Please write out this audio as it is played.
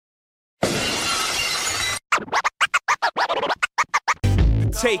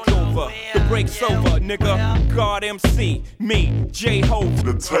takeover. The break's over, nigga. God MC, me, J-Hope.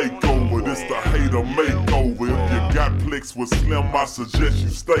 The takeover, this the hater makeover. If you got flicks with Slim, I suggest you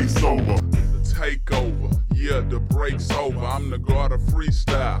stay sober. The takeover, yeah, the break's over. I'm the god of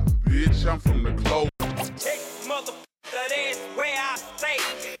freestyle, bitch. I'm from the clover. Take mother that is where I stay.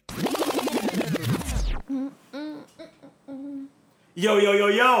 Yo, yo, yo,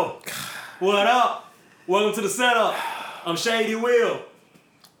 yo. What up? Welcome to the setup. I'm Shady Will.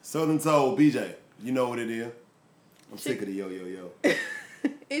 Southern Soul, BJ. You know what it is. I'm sick of the yo, yo, yo.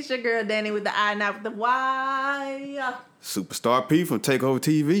 It's your girl Danny with the I, not with the Y. Superstar P from Takeover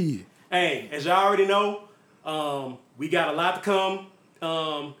TV. Hey, as y'all already know, we got a lot to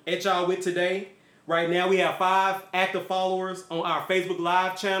come at y'all with today. Right now, we have 5 active followers on our Facebook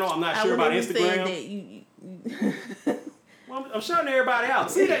Live channel. I'm not sure about Instagram. Well, I'm shouting everybody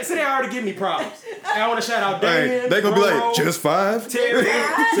out. See, they already give me props. I want to shout out Dan. Hey, they gonna be like, just 5? Terry,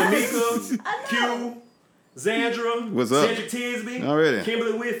 Tamika, Q, Zandra, what's up? Cedric Tisby, Already.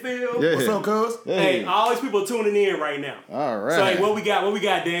 Kimberly Whitfield. Yeah. What's up, cuz? Hey, all these people are tuning in right now. All right. So, hey, what we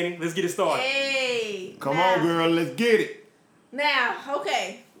got, Danny? Let's get it started. Hey. Come on, girl, let's get it. Now,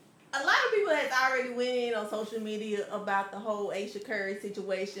 okay. A lot of people has already went in on social media about the whole Aisha Curry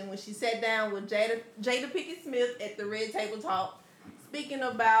situation when she sat down with Jada Pinkett Smith at the Red Table Talk, speaking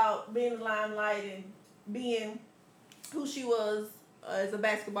about being in the limelight and being who she was as a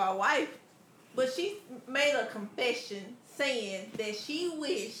basketball wife. But she made a confession saying that she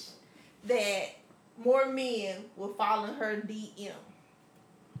wished that more men would follow her DM.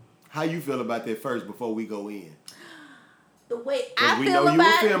 How you feel about that first before we go in? The way I I we feel know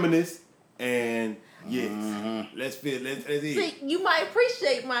about you a feminist, and yes, let's eat. See, you might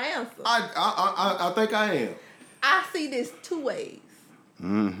appreciate my answer. I think I am. I see this 2 ways.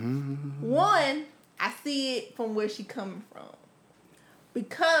 One, I see it from where she coming from.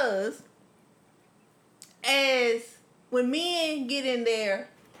 Because as when men get in their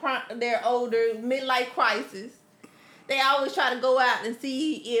older midlife crisis, they always try to go out and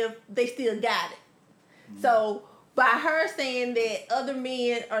see if they still got it. So by her saying that other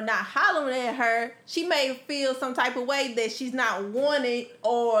men are not hollering at her, she may feel some type of way that she's not wanted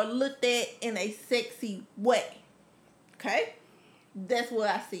or looked at in a sexy way. Okay? That's what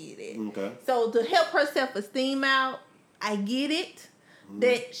I see it as. Okay. So to help her self-esteem out, I get it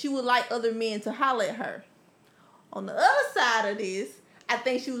that she would like other men to holler at her. On the other side of this, I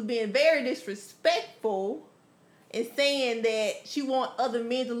think she was being very disrespectful and saying that she want other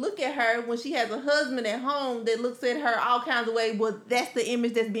men to look at her when she has a husband at home that looks at her all kinds of ways. Well, that's the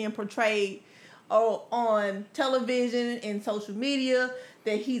image that's being portrayed on television and social media,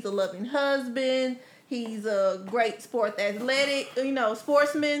 that he's a loving husband, he's a great sportsman,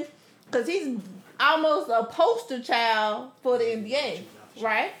 because he's almost a poster child for the NBA,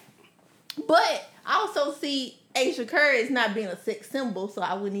 right? But I also see Aisha Curry as not being a sex symbol, so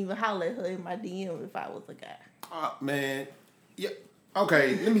I wouldn't even holler at her in my DM if I was a guy. Man, yeah.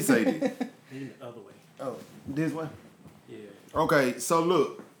 Okay, let me say this. The other way. Oh, this way? Yeah. Okay, so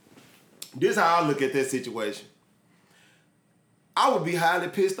look. This is how I look at that situation. I would be highly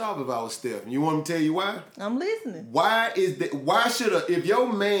pissed off if I was Steph. You want me to tell you why? I'm listening. Why should if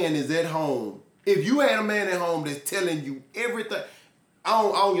your man is at home, if you had a man at home that's telling you everything, I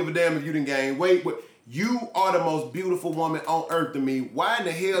don't give a damn if you didn't gain weight, but you are the most beautiful woman on earth to me. Why in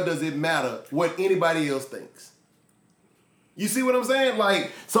the hell does it matter what anybody else thinks? You see what I'm saying?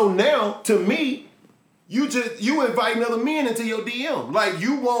 Like, so now, to me, you inviting other men into your DM. Like,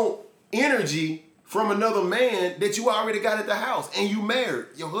 you want energy from another man that you already got at the house, and you married.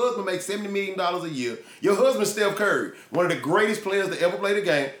 Your husband makes $70 million a year. Your husband, Steph Curry, one of the greatest players to ever play the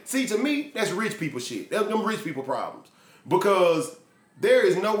game. See, to me, that's rich people shit. That's them rich people problems. Because there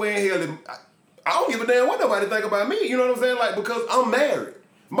is no way in hell that I don't give a damn what nobody think about me. You know what I'm saying? Like, because I'm married.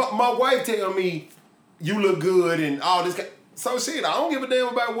 My wife tell me, you look good and all this. So shit, I don't give a damn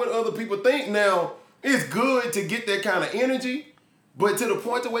about what other people think. Now, it's good to get that kind of energy, but to the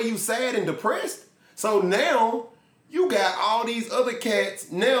point to where you sad and depressed. So now, you got all these other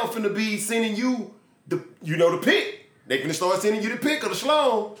cats now finna be sending you the pic. They finna start sending you the pic of the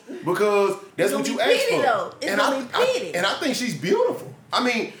schlong because that's what you asked for. And I think she's beautiful. I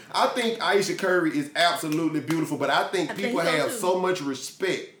mean, I think Aisha Curry is absolutely beautiful, but I think people have so much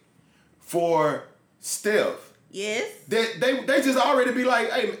respect for Steph. Yes. That they just already be like,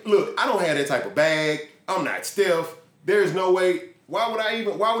 hey, look, I don't have that type of bag. I'm not Steph. There's no way. Why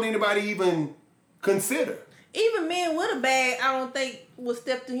would anybody even consider? Even men with a bag, I don't think will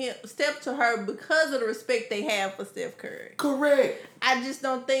step to her because of the respect they have for Steph Curry. Correct. I just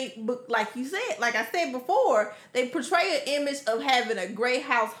don't think, like I said before, they portray an image of having a great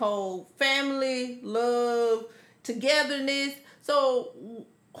household, family, love, togetherness. So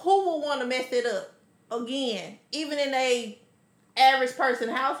who will want to mess it up? Again, even in a average person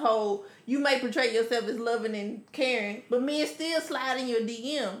household, you may portray yourself as loving and caring, but men still slide in your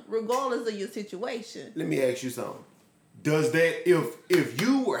DM regardless of your situation. Let me ask you something. Does that, if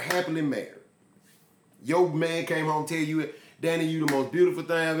you were happily married, your man came home tell you, Danny, you the most beautiful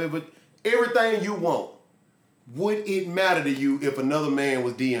thing I've ever, everything you want, would it matter to you if another man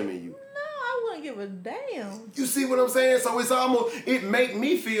was DMing you? No, I wouldn't give a damn. You see what I'm saying? So it's almost, it make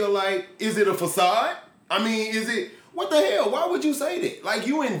me feel like, is it a facade? I mean, is it, what the hell? Why would you say that? Like,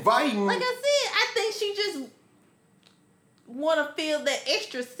 you inviting. Like I said, I think she just want to feel that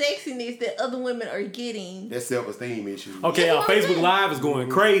extra sexiness that other women are getting. That self-esteem issue. Okay, That's what I'm Facebook saying. Live is going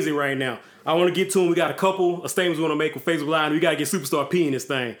crazy right now. I want to get to them. We got a couple of statements we want to make with Facebook Live. We got to get Superstar P in this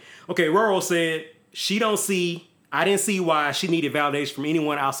thing. Okay, Roro said I didn't see why she needed validation from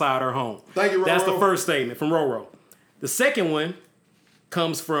anyone outside her home. Thank you, Roro. That's the first statement from Roro. The second one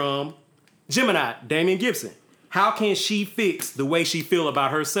comes from Gemini, Damian Gibson. How can she fix the way she feel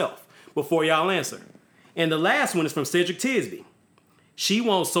about herself? Before y'all answer. And the last one is from Cedric Tisby. She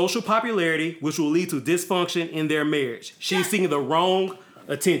wants social popularity, which will lead to dysfunction in their marriage. She's seeking the wrong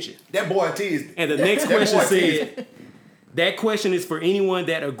attention. That boy teased. And the next That question boy said, that question is for anyone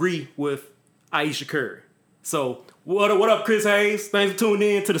that agree with Ayesha Curry. So, what up, Chris Hayes? Thanks for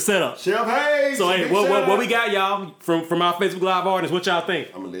tuning in to the setup. Chef Hayes. So, hey, big what shout out. we got, y'all, from our Facebook Live audience? What y'all think?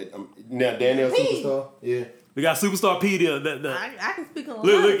 Now, Danielle Superstar? Yeah. We got Superstar P. I can speak on a lot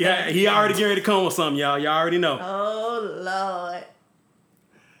Look, of things. he already getting ready to come with something, y'all. Y'all already know. Oh, Lord.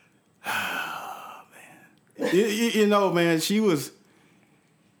 You know, man, she was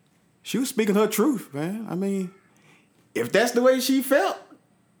speaking her truth, man. I mean, if that's the way she felt,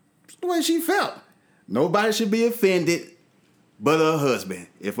 it's the way she felt. Nobody should be offended but her husband.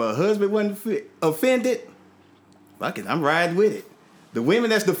 If her husband wasn't offended, fuck it, I'm riding with it. The women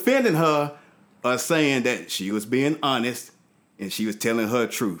that's defending her are saying that she was being honest and she was telling her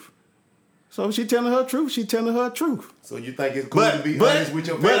truth. So if she telling her truth, she telling her truth. So you think it's cool to be honest with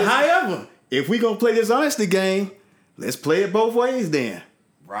your But fellas? however, if we gonna play this honesty game, let's play it both ways then.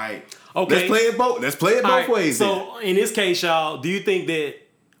 Right. Okay. Let's play it both All right, ways then. So, in this case, y'all, do you think that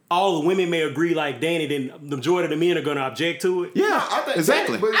all the women may agree like Danny, then the majority of the men are going to object to it? Yeah, I think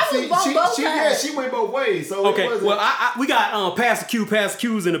exactly. But I would vote both sides. she went both ways. So Okay, it wasn't, well, we got Pastor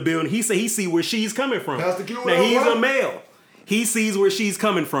Q's in the building. He said he see where she's coming from. Pastor Q, now, he's what? a male. He sees where she's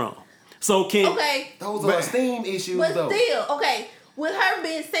coming from. So Okay, those are esteem issues, but though. still, okay, with her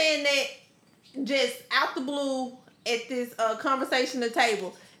being saying that just out the blue at this conversation at the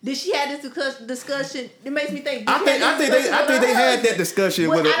table, did she have this discussion? It makes me think. I think they had that discussion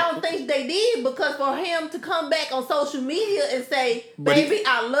But with her. I don't think they did, because for him to come back on social media and say, But he- "Baby,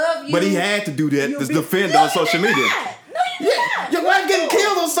 I love you," But he had to do that you to be- defend No, on you social did media. not. No, you did not. Your wife getting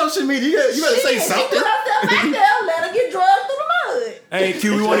killed on social media. You better say Shit, something. She put herself out there, let her get drugged through the mud. Hey,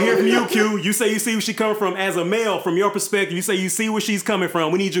 Q, we want to hear from you, Q. You say you see where she coming from as a male, from your perspective. You say you see where she's coming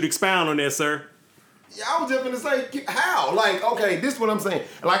from. We need you to expound on that, sir. Yeah, I was just gonna say, how? Like, okay, this is what I'm saying.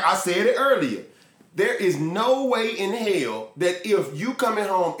 Like I said it earlier. There is no way in hell that if you coming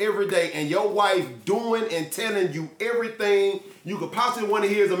home every day and your wife doing and telling you everything you could possibly want to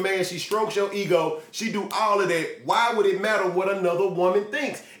hear as a man, she strokes your ego, she do all of that, why would it matter what another woman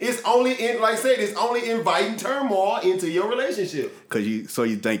thinks? It's only, like I said, it's only inviting turmoil into your relationship. So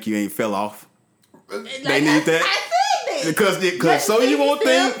you think you ain't fell off? Like They need that. I said that. Because so you won't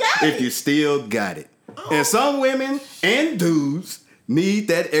still think got if it. you still got it. And some women and dudes need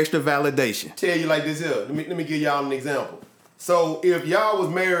that extra validation. Tell you like this here. Let me give y'all an example. So if y'all was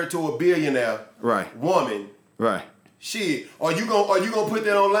married to a billionaire woman, Right. shit, are you gonna put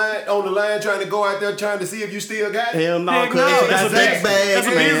that on the line trying to go out there trying to see if you still got it? Hell no, Heck because no, that's a that's business- bad, that's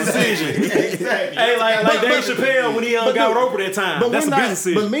a man. business decision. Exactly. Hey, like Dave Chappelle when he got look, Roper that time. But That's a we're not, business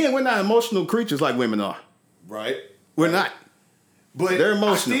decision. But men, we're not emotional creatures like women are. Right. We're not. But They're I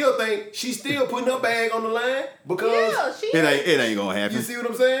emotional. still think she's still putting her bag on the line because Yeah, she It ain't gonna happen. you see what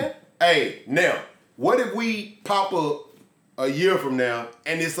I'm saying? Hey, now, what if we pop up a year from now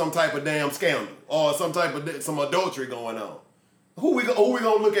and it's some type of damn scandal or some adultery going on? Who we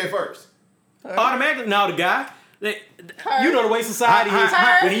gonna look at first? Automatically, now the guy, you know the way society is.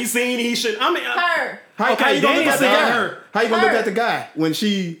 Her. When he's seen, he should. I mean, her. How Okay, you gonna look Danny at the said guy? her. How you gonna look Her. at the guy when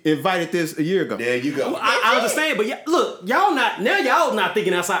she invited this a year ago? There you go. I understand, but look, y'all not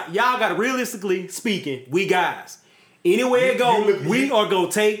thinking outside. Y'all got to realistically speaking, we guys. Anywhere it go, you look- we are gonna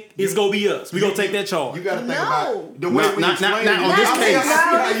take. It's gonna be us. We gonna take that charge. You got to think No. about the way we Not explain it. on this I see case.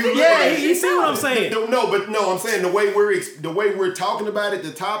 how you look Yeah, at it. he see what I'm saying. I'm saying the way we're talking about it, the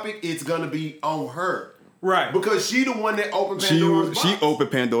topic, it's gonna be on her. Right. Because she the one that opened Pandora's box. She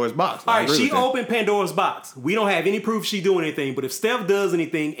opened Pandora's box. All I right, agree she with that. opened Pandora's box. We don't have any proof she doing anything, but if Steph does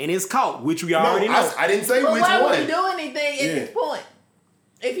anything and it's caught, which we already know. I didn't say But which why one. would he do anything at this point?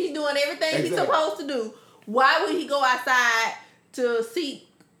 If he's doing everything he's Exactly. supposed to do, why would he go outside to seek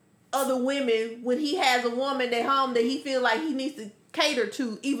other women when he has a woman at home that he feels like he needs to cater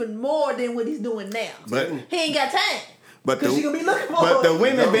to even more than what he's doing now? But He ain't got time. but Because she gonna be looking for but the her.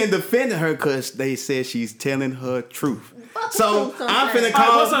 women been defending her because they said she's telling her truth. Fuck So with you I'm sometimes. finna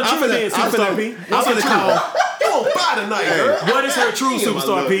call. what's her truth then, Superstar P? I'm finna call. You on fire tonight, girl. What is her true Damn, I superstar,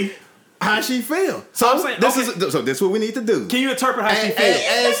 love P? How she feel? So I'm saying, this okay. is this what we need to do. Can you interpret how she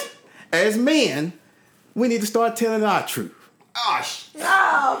feels? As men, we need to start telling our truth.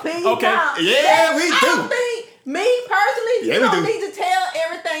 Oh, P. Okay. no. Yeah, we I do. don't think, me personally, Yeah, you we don't do. need to tell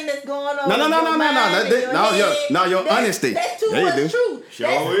everything that's going on. No, no, in no, your no, no, no. mind That- and your no, your- head. no, your honesty. That's too Yeah, you much do. truth. Sure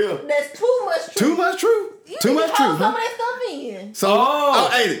that's, will. That's too much truth. Too much truth. You Too need much to truth. hold some Huh? of that stuff in. So,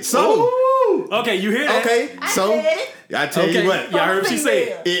 hey, so Okay, you hear that? okay, I so said it. I tell Okay. you what. Y'all heard what she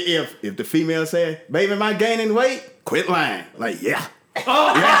said. If the female said, "Baby, am I gaining weight?" Quit lying. Like, yeah.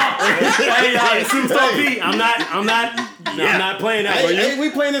 Oh, hey, y'all, it's Superstar P. I'm not playing that for you. Hey, we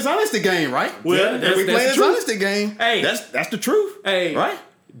playing this honesty game, right? Well, that's- we that's playing the this truth. honesty game. Hey. that's the truth. Hey, right?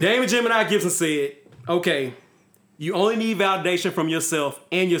 Damon Gemini Gibson said, okay, you only need validation from yourself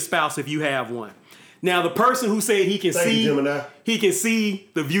and your spouse if you have one. Now, the person who said he can Thank you, Gemini. he can see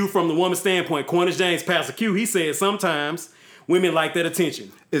the view from the woman's standpoint, Cornish James, Pastor Q, he said sometimes women like that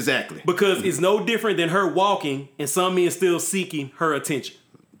attention Exactly. because it's no different than her walking and some men still seeking her attention.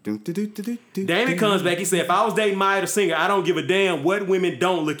 Damon comes back, he said, if I was dating Maya the singer, I don't give a damn what women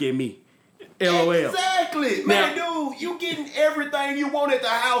don't look at me. LOL. Exactly. Man, dude, you getting everything you want at the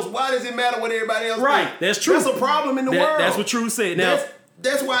house. Why does it matter what everybody else Right, thinks? that's true. That's a problem in the world. That's what True said. Now,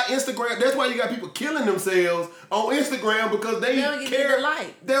 That's why Instagram. That's why you got people killing themselves on Instagram because they They don't get care. the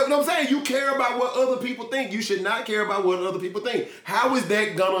like. You know what I'm saying? You care about what other people think. You should not care about what other people think. How is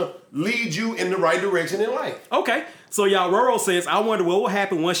that gonna lead you in the right direction in life? okay, so y'all, Roro says, I wonder what will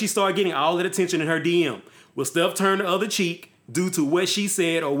happen once she start getting all that attention in her DM. Will Steph turn the other cheek due to what she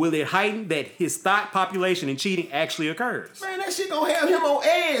said, or will it heighten that his thought population and cheating actually occurs? Man, that shit gonna have him on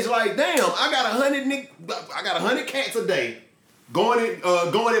edge. Like, damn, I got 100 cats a day going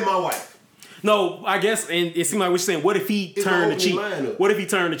at my wife. No, I guess, and it seemed like we're saying, what if he It's turned an the cheek? opening lineup. What if he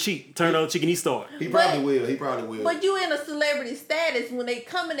turned the cheek, turn the other cheek, and he started? He probably will. He probably will. But you in a celebrity status when they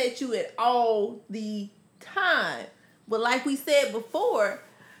coming at you at all the time. But like we said before,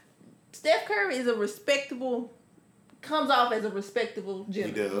 Steph Curry is comes off as a respectable he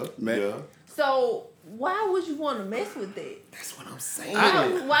gentleman. does. Man. Yeah. So why would you want to mess with that? That's what I'm saying.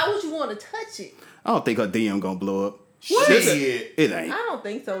 Why would you want to touch it? I don't think her DM gonna blow up. Shit. It ain't. I don't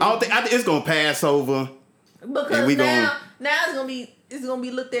think so. I think it's gonna pass over. because and we now it's gonna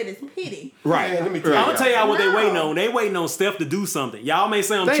be looked at as pity. Right. Man, let me tell I'm gonna tell y'all what they No. waiting on. They waiting on Steph to do something. Y'all may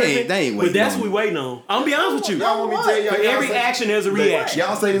say I'm They ain't- tripping, they ain't but waiting that's on what we it. waiting on. I'm gonna be honest with you. Y'all want me to tell y'all? For y'all every say- action, there's a reaction.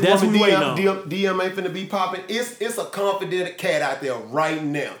 Y'all say this That's woman what we waiting on. DM ain't finna be popping. It's a confident cat out there right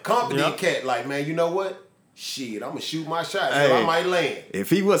now. Confident Yep. cat. Like, man, you know what? Shit, I'm gonna shoot my shot. Hey. So I might land. If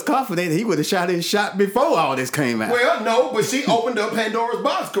he was confident, he would have shot his shot before all this came out. Well, no, but she opened up Pandora's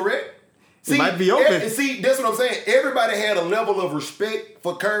box, correct? See, might be open. See, that's what I'm saying. Everybody had a level of respect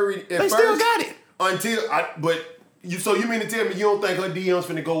for Curry at They first. still got it. So you mean to tell me you don't think her DMs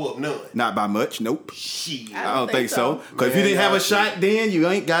finna go up none? Not by much. Nope. Shit. I don't think so. Because if Man, you didn't have a y'all shot then, you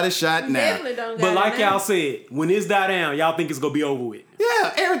ain't got a shot now. Definitely don't But got like it now. y'all said, when this die down, y'all think it's gonna be over with.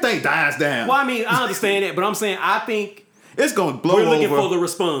 Yeah, everything dies down. Well, I mean, I understand that, but I'm saying I think It's gonna blow we're looking over. for the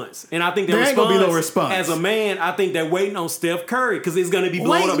response, and I think the There ain't response, gonna be no response. as a man, I think they're waiting on Steph Curry because it's gonna be blown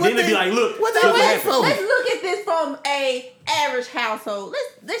Wait, up. And what then they'll be they- like, look, what they look waiting happened. for? Let's look at this from a average household.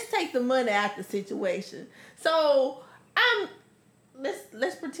 Let's take the money out the situation. So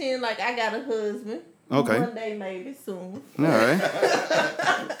let's pretend like I got a husband. Okay. One day, maybe soon. All right.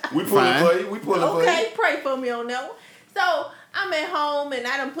 We pulling Fine. for you. We pulling for you. Okay, pray for me on that one. So I'm at home and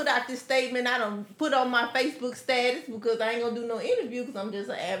I done put out this statement. I done put on my Facebook status because I ain't gonna do no interview because I'm just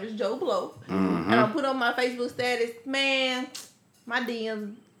an average Joe Blow. And I put on my Facebook status, man, my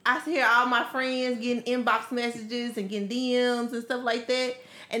DMs. I hear all my friends getting inbox messages and getting DMs and stuff like that.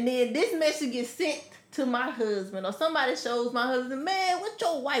 And then this message gets sent to my husband or somebody shows my husband, man, what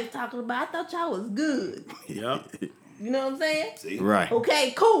your wife talking about? I thought y'all was good. Yep. You know what I'm saying? Right.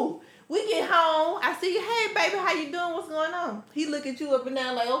 Okay, cool. We get home, I see you, hey baby, how you doing? What's going on? He look at you up and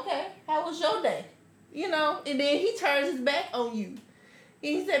down like, okay, how was your day? You know, and then he turns his back on you. And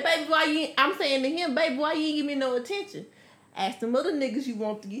he said, baby, I'm saying to him, baby, why you ain't give me no attention? Ask them other niggas you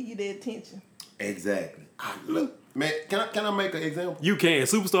want to give you their attention. Exactly. Look, man, can I make an example? You can.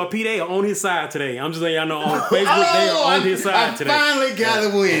 Superstar P, they are on his side today. I'm just letting y'all know on Facebook, they are on his side today. I finally got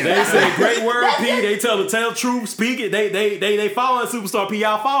a win. They say great word, P. They tell the truth, speak it. They following Superstar P.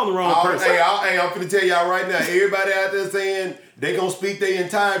 Y'all following the wrong person. Hey, I'm finna tell y'all right now. Everybody out there saying they gonna speak their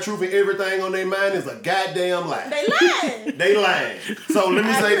entire truth and everything on their mind is a goddamn lie. They lying. They lying. So let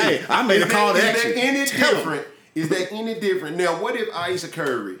me say this. I made a call to action. Is that any different? Now, what if Aisha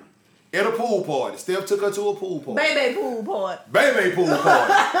Curry at a pool party, Steph took her to a pool party. Baby pool party. Baby pool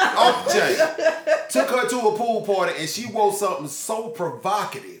party. Okay. Took her to a pool party and she wore something so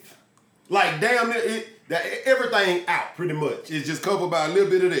provocative. Like, damn near everything out, pretty much. It's just covered by a little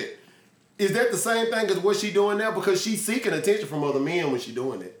bit of that. Is that the same thing as what she doing now? Because she's seeking attention from other men when she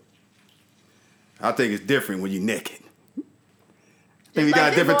doing it. I think it's different when you naked. I think we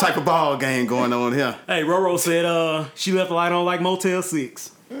got a different type of ball game going on here. Hey, Roro said she left the light on like Motel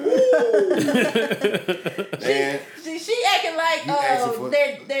 6. Man. She acting like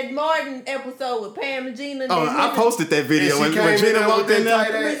that Martin episode with Pam and Gina. Oh, I posted that video when Gina walked in there.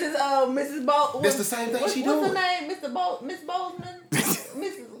 Mrs. Bolt. That's the same thing she doing. What's her name? Miss Bozeman?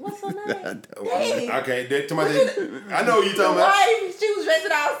 What's her name? Okay, I know what you talking about. Wife, she was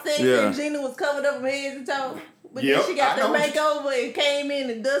dressed all sexy and Gina was covered up from head to toe. But then she got the makeover and came in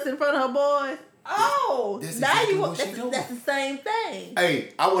and dusted in front of her boys. Oh, that's now exactly that's the same thing.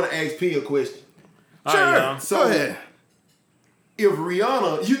 Hey, I want to ask P a question. Sure. So, go ahead. If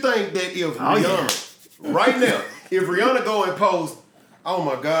Rihanna, you think that if Rihanna, right now, if Rihanna go and post, oh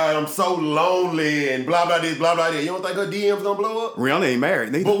my God, I'm so lonely and blah, blah, this, blah, blah, that, you don't think her DM's gonna blow up? Rihanna ain't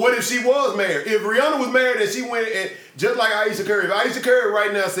married neither. But what if she was married? If Rihanna was married and she went and, just like Aisha Curry, if Aisha Curry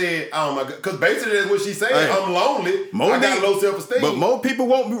right now said, oh my God, because basically that's what she said, I'm lonely, I got low self-esteem. But more people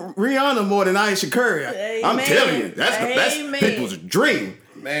want Rihanna more than Aisha Curry. Amen. I'm telling you, that's people's dream.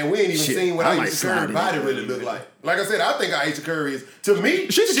 Man, we ain't even seen what Aisha Curry's body really look like. Like I said, I think Aisha Curry is, to me,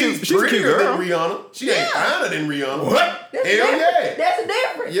 she's prettier than Rihanna. She ain't finer than Rihanna. What? That's Hell yeah. That's a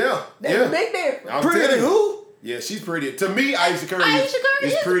difference. Yeah. That's a big difference. Prettier than who? Yeah, she's pretty. To me, Aisha Curry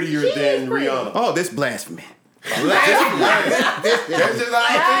is prettier than Rihanna. Oh, this blasphemy. That's just how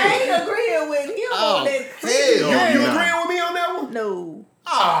I ain't agreeing with him on that. You agreeing with me on that one? No.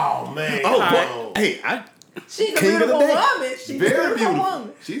 Oh, man. She's a beautiful woman. She's very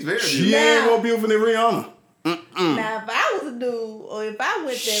beautiful. She's very beautiful. She ain't more beautiful than Rihanna. Now, if I was a dude, or if I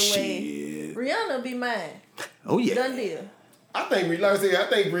went that way, Rihanna would be mine. Oh, yeah. Done deal. I think, like I said, I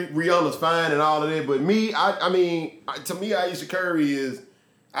think Rihanna's fine and all of that, but me, I mean, to me, Aisha Curry is,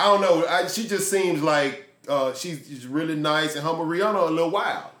 I don't know, she just seems like she's really nice and humble. Rihanna a little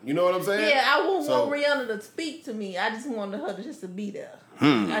wild. You know what I'm saying? Yeah, I wouldn't want Rihanna to speak to me. I just wanted her to just to be there.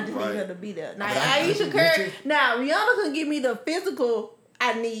 I just need her to be there. Now, Aisha Curry, now Rihanna can give me the physical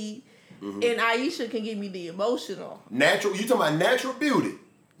I need, and Aisha can give me the emotional. Natural, you talking about natural beauty.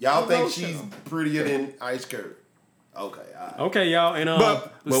 Y'all think she's prettier than Aisha Curry? Okay, all right. Okay, y'all,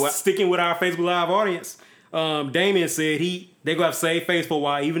 and sticking with our Facebook Live audience, Damien said they gonna have to save face for a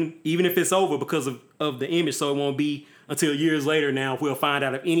while, even if it's over because of the image, so it won't be until years later. Now we'll find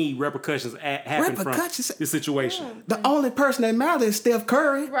out if any repercussions happen from this situation. The only person that matters is Steph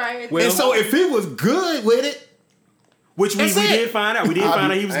Curry, right? Well, and so if he was good with it, which we did find out, he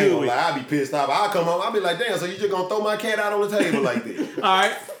was good with it. I'd be pissed off. I'll come home. I'll be like, damn, so you just gonna throw my cat out on the table like this? All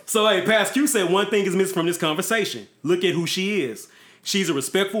right. So, hey, Past Q said one thing is missing from this conversation. Look at who she is. She's a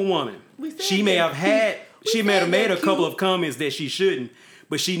respectful woman. She may have made a couple of comments that she shouldn't,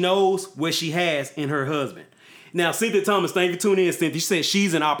 but she knows what she has in her husband. Now, Cynthia Thomas, thank you for tuning in, Cynthia. She said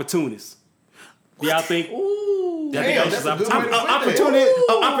she's an opportunist. Do y'all think? Ooh. Damn, that's a good way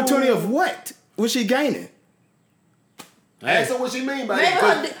to opportunity of what? What's she gaining? Ask her what she mean by maybe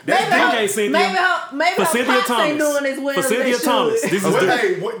that. Maybe her Cynthia pops ain't doing as well for Cynthia Thomas. This is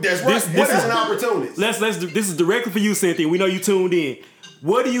what is an opportunist? This is directly for you, Cynthia. We know you tuned in.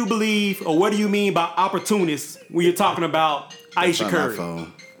 What do you believe, or what do you mean by opportunists when you're talking about Aisha Curry?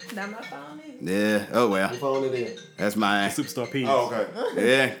 Not my phone either. Yeah. Oh well. Your phone it is. That's mine. Superstar P. Oh, okay.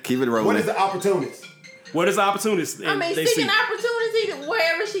 Yeah. Keep it rolling. What is the opportunist? What is opportunist? I mean, seeking opportunity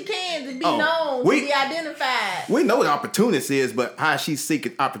wherever she can to be known, to be identified. We know what opportunist is, but how she's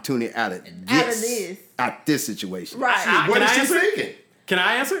seeking opportunity out of this situation. Right. What is she seeking? Can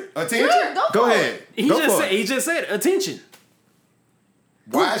I answer? Attention? Sure, go ahead. He just said attention.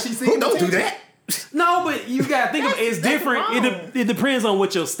 Why is she seeking Don't attention? do that. No, but you gotta think of it's That's different. wrong. It depends on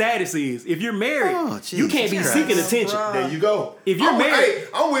what your status is. If you're married, Oh, you can't be Jesus seeking Christ. attention. Bruh. There you go. If you're I'm with- married- hey,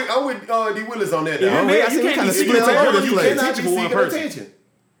 I'm with D. Willis on that. If you're dog. married, I you see can't kinda be seeking split all over attention. the You place. cannot be Attention for one seeking person.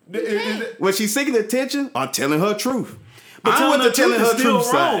 attention. Was she seeking attention or telling her truth? But I'm telling with the the telling truth her is still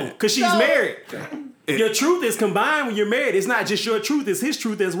truth wrong side. because she's So- married. Your truth is combined when you're married. It's not just your truth; it's his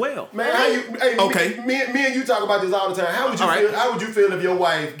truth as well. Man, how you? Hey, Okay. Me and you talk about this all the time. How would you All right. feel? How would you feel if your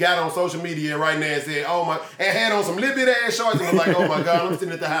wife got on social media right now and said, "Oh my," and had on some little bit ass shorts and was like, "Oh my God, I'm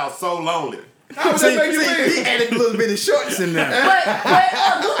sitting at the house so lonely." How would that make you He feel? added a little bit of shorts in there. But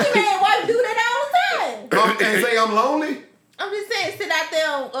Gucci Mane wife do that all the time. And say I'm lonely. I'm just saying, sit out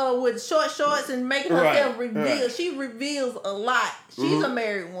there with short shorts and making Right, herself reveal. right. She reveals a lot. She's a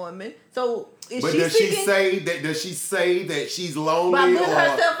married woman, so is But she does she seeking say that? Does she say that she's by lonely? putting Or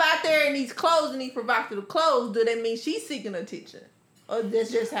herself out there in these clothes and these provocative clothes? Do that mean she's seeking attention, or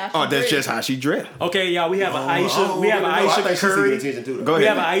that's just how? She Oh, that's dressed? just how she dressed. Okay, y'all, we have an I Aisha. don't We have an really know. I Aisha think she's seeking Curry. attention too, though. Go We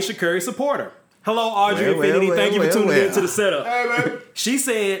ahead. have an Aisha Curry supporter. Hello, Audrey Well, Infinity. well, Thank you for well, tuning well. into the setup. Hey man. She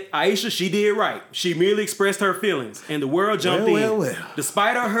said, Aisha, she did right. She merely expressed her feelings, and the world jumped in. Well.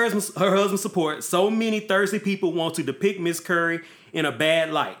 Despite her husband's support, so many thirsty people want to depict Miss Curry in a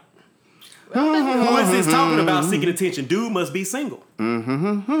bad light. Who is this talking about seeking attention? Dude must be single. I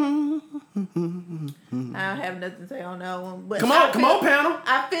don't have nothing to say on that one. But Come I on, feel- panel.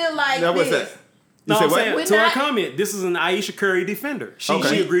 I feel like Now, what's this. that? No, said I'm what? saying We're to her not- comment, this is an Aisha Curry defender. She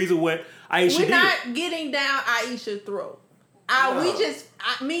Okay. she agrees with what Aisha We're did. not getting down Aisha's throat.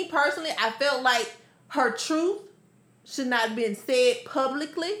 Me personally, I felt like her truth should not have been said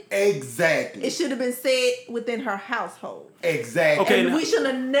publicly. Exactly. It should have been said within her household. Exactly. Okay, And now- we should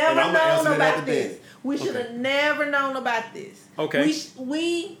have And never I'ma answer known that about after this. this. We should have never known about this. Okay.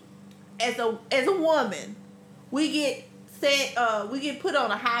 We as a woman, we get we get put on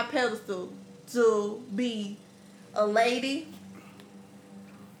a high pedestal to be a lady,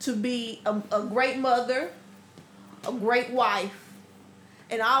 to be a great mother, a great wife,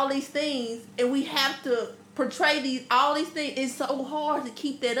 and all these things, and we have to portray all these things. It's so hard to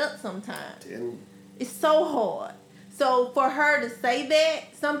keep that up sometimes. It's so hard. So for her to say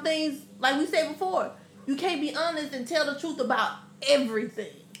that, some things, like we said before, you can't be honest and tell the truth about everything.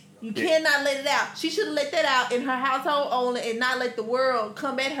 You cannot let it out. She should have let that out in her household only and not let the world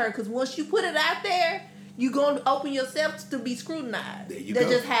come at her. Because once you put it out there, you're going to open yourself to be scrutinized. There you That's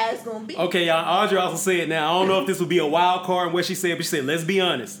go. just how it's going to be. Okay, y'all. Audrey also said, now, I don't know if this would be a wild card in what she said, but she said, let's be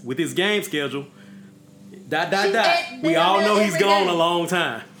honest. With his game schedule, She's at we all damn know near he's every gone game. a long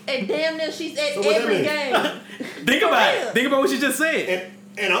time. And damn near she's at So what that every mean? game. Think For about real. it. Think about what she just said.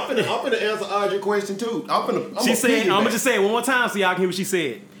 And I'm finna answer Audrey's question too. She said, I'm going to just say it one more time so y'all can hear what she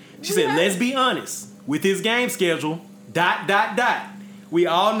said. She said, let's be honest. With his game schedule, ... We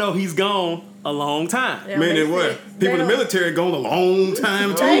all know he's gone a long time. That Man, makes it what? sense. People in the That military gone a long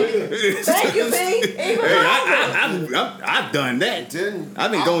time Thank too. you. Thank you, B. Even Hey, longer. I've done that. Didn't-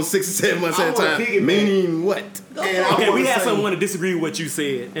 I've been going 6 or 7 months I at a wanna time. piggyback. Meaning what? Go And for I it. Okay, we wanna had say- someone to disagree with what you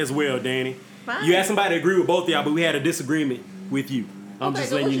said as well, Danny. Fine. You had somebody to agree with both of y'all, but we had a disagreement with you. I'm Okay, just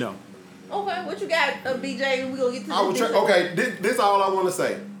so letting what you you- know. Okay, what you got, BJ? We gonna get to I was this. okay. This all I want to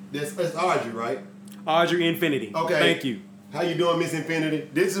say. This is Audrey, right? Audrey Infinity. Okay. Thank you. How you doing, Miss Infinity?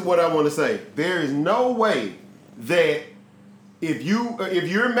 This is what I want to say. There is no way that if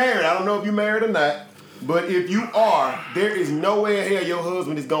you're married, I don't know if you're married or not, but if you are, there is no way in hell your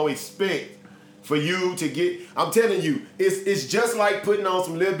husband is gonna expect for you to get. I'm telling you, it's just like putting on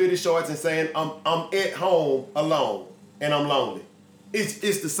some little bitty shorts and saying I'm at home alone and I'm lonely.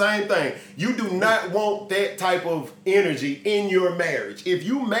 It's the same thing. You do not want that type of energy in your marriage. If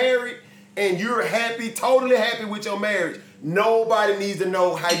you married and you're happy, totally happy with your marriage, nobody needs to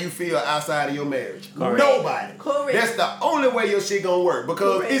know how you feel outside of your marriage. Correct. Nobody. Correct. That's the only way your shit gonna work.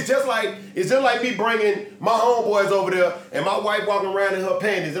 Because Correct. it's just like me bringing my homeboys over there and my wife walking around in her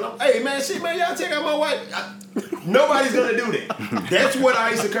panties and I'm, hey man, y'all check out my wife. Nobody's gonna do that. That's what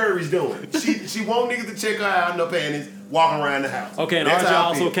Aisha Curry's doing. She want niggas to check her out in her panties, walking around the house. Okay, and That's Audrey how I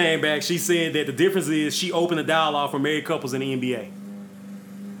also feel. came back. She said that the difference is she opened the dialogue for married couples in the NBA.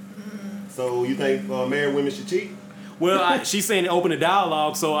 So you think married women should cheat? Well, she's saying open the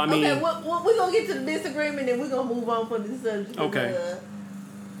dialogue, so I mean, Okay, we're gonna get to the disagreement and we're gonna move on from this subject. Okay.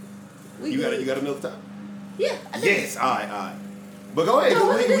 You got another time? Yeah. I do. Yes. All right. But go ahead. No, 'cause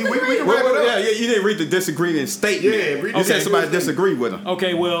what's we the can disagreement? wrap it up. Yeah, you didn't read the disagreement statement. Yeah, read the You said somebody disagreement disagree with him.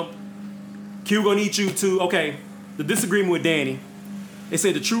 okay, well, Q gonna need you to, okay, the disagreement with Danny, they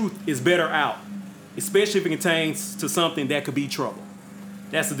said the truth is better out, especially if it contains to something that could be trouble.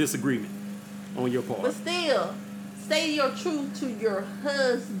 That's the disagreement on your But part. still, say your truth to your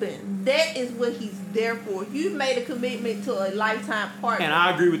husband. That is what he's there for. You've made a commitment to a lifetime partner. And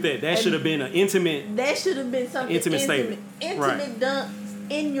I agree with that. That should have been an intimate. That should have been something Intimate statement. Intimate done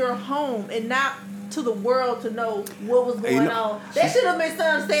in your home and not to the world to know what was going on. That should have been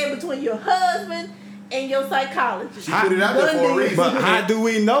something said between your husband and your psychologist. She put it out there for a reason. But how do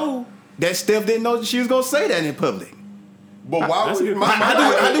we know that Steph didn't know that she was gonna say that in public? But why That's would good.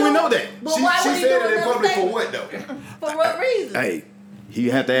 How do we know that? But She why would he said do it in another public for statement? what though? For what reason? Hey,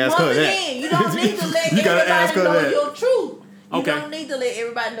 you have to ask Once her that. again, you don't need to let You gotta ask everybody her know that. your truth. You Okay. don't need to let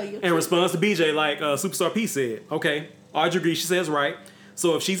everybody know your In truth. response to BJ, like Superstar P said, okay, Audrey agrees. She says right.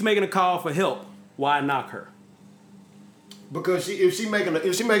 So if she's making a call for help, why knock her? Because if she making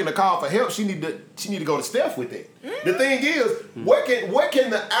a call for help, she need to go to Steph with it. The thing is, what can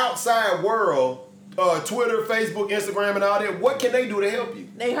the outside world, Twitter, Facebook, Instagram, and all that, what can they do to help you?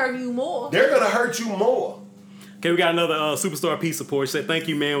 They hurt you more. They're gonna hurt you more. Okay, we got another Superstar P support. She said, thank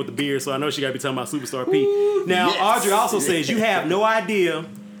you, man, with the beard. So I know she got to be talking about Superstar P. Now, yes. Audrey also says, you have no idea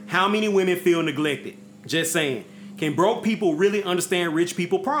how many women feel neglected. Just saying. Can broke people really understand rich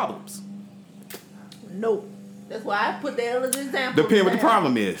people problems? No. That's why I put that as an example. Depend what the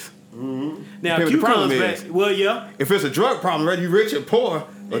problem is. Now, Depend what Q the problem comes is. back. Well, yeah. If it's a drug problem, whether you rich or poor,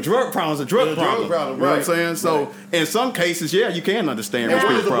 a drug problem is a drug It's a drug problem. problem, You know what I'm right. saying? So in some cases, yeah, you can understand rich And what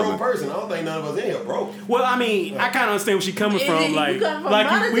people's is a broke problems. person? I don't think none of us in here broke. Well, I mean, I kind of understand where she's coming If from. you Like, come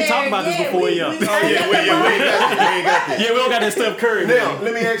from we talked about this monetary, before, yeah, yeah. we- We ain't got that. Yeah, we don't got that Steph Curry. Now, man.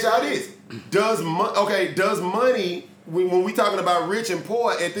 let me ask y'all this: does money, when we talking about rich and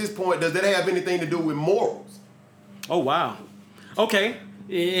poor at this point, does that have anything to do with morals? Oh, wow. Okay.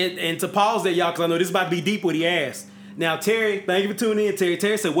 And to pause that, y'all, because I know this is about to be deep what he asked. Now, Terry, thank you for tuning in.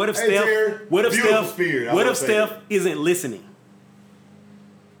 Terry said, what if Hey, Steph, Terry. what if Beautiful Steph, spirit, I what wanna if say Steph that. isn't listening?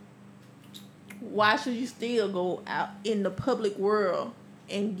 Why should you still go out in the public world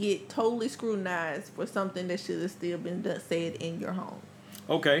and get totally scrutinized for something that should have still been said in your home?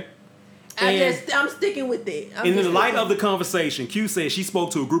 Okay. And I'm sticking with it. in the light of the conversation, Q said she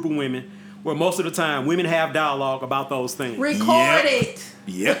spoke to a group of women where most of the time women have dialogue about those things. record Yep. it.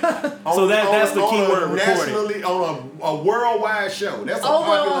 Yep. So that's the key word, recorded. Nationally, on a worldwide show. That's a Over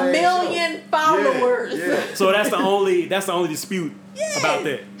popular a ass million show. followers. Yeah, yeah. So that's the only dispute Yes. about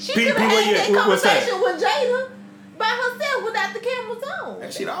that. She P, could have where had you that at? What's that? conversation with Jada by herself without the cameras on.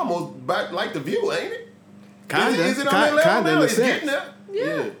 That shit almost about like The View, ain't it? Kinda. Is it on that level Kinda in now? a It's sense. getting there.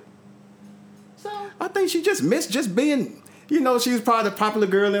 Yeah. So I think she just missed just being, she was probably the popular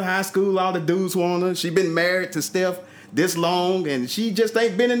girl in high school. All the dudes want her. She been married to Steph this long, and she just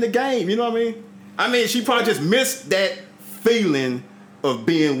ain't been in the game. You know what I mean? I mean, she probably just missed that feeling of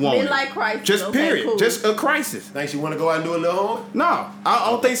being wanted. midlife crisis. Just okay, period. cool. Just a crisis. Think she want to go out and do a little home? No, I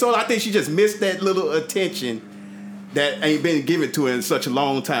don't think so. I think she just missed that little attention that ain't been given to her in such a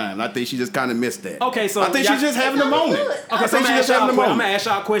long time. I think she just kind of missed that. Okay, so I think y'all- she's just having a It's moment. understood. Okay, I so think she's just having a I'm moment. gonna ask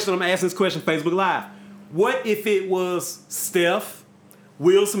y'all a question. I'm gonna ask this question Facebook Live. What if it was Steph,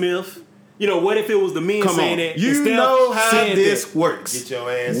 Will Smith? What if it was the men Come saying on, that? you and Steph know how said this that? works. Get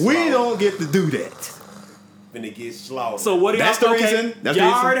your ass We slaughtered. don't get to do that. Finna get slaughtered. So what do y'all That's the okay, reason. That's the y'all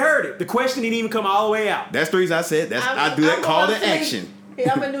reason. already heard it. The question didn't even come all the way out. That's the reason I said that's. I do that I'm call going to sleep. action.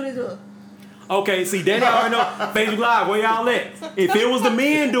 Yeah, I'm gonna do this one. Okay, see, Danny already know. Facebook Live, where y'all at? If it was the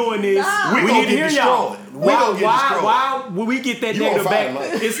men doing this, Nah. we We need gonna to hear get y'all. destroyed. We gonna get destroyed. Why would we get that You on negative fire,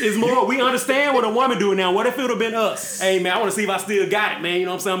 back? Mike. It's more, we understand what a woman doing now. What if it would have been us? Hey, man, I want to see if I still got it, man. You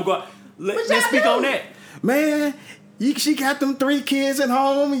know what I'm saying? I'm going, let's y'all speak do? on that. Man, she got them 3 kids at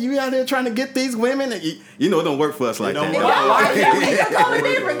home, and you out there trying to get these women. And it don't work for us like don't that. work. No, Right. it's totally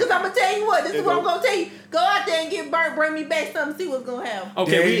different. Because I'm gonna tell you what. This is what I'm gonna tell you. Go out there and get burnt. Bring me back something. See what's gonna happen.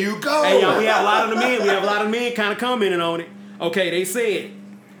 Okay, There you go. Hey, y'all, we have a lot of the men. We have a lot of men kind of commenting on it. Okay, they said,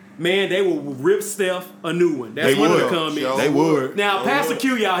 man, they will rip Steph a new one. That's They one of would. the comments. Sure. They would. Now, Pastor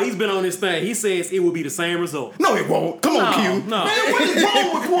Q, y'all, he's been on this thing. He says it will be the same result. No, it won't. Come on, Q. No. Man, what is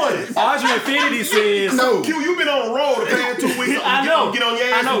wrong with one? Audrey Infinity says, No. Q, you been on the road the past 2 weeks. I know. Get on your I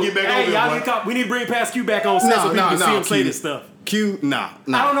ass know. and get back hey, over y'all there, need boy. to we need to bring Pastor Q back on set so people can see him say Q. this stuff. Q, nah.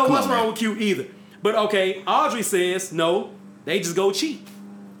 I don't know Come what's on, wrong man. with Q either. But okay, Audrey says, no, they just go cheat.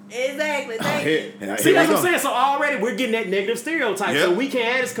 Exactly. Thank Here- you. here See, we that's go. what I'm saying. So already we're getting that negative stereotype. Yep. So we can't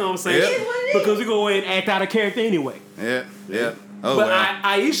have this conversation Yep. It is what it is. because we go ahead and act out of character anyway. Yeah. Oh, But well.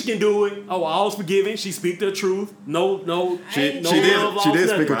 Aisha can do it. Oh, all's forgiven. She speak the truth. No, She no did. love She lost, did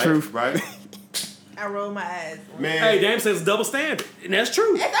speak nothing. the truth. Right? I roll my eyes. Man. Hey, Dame says double standard, and that's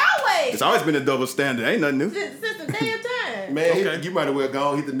true. It's always It's always been a double standard. Ain't nothing new. since the day of time. Man, Okay. you might as well go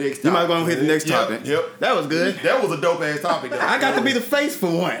on hit the next topic. You might go and hit the next topic. Yep. That was good. That was a dope ass topic. Though. I got to be the face for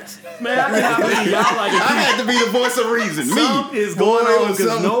once. Man, I cannot believe y'all like I had to be the voice of reason. something Me. is going Boy, on was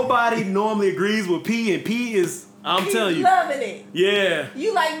because something. nobody normally agrees with P, and P is, I'm He's telling you. loving it. Yeah.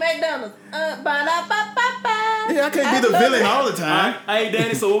 You like McDonald's. Ba-da-ba-ba-ba. Yeah, I can't be the villain all the All time. right. Hey,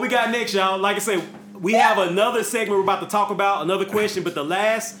 Danny, so what we got next, y'all? Like I said, we have another segment we're about to talk about, another question, but the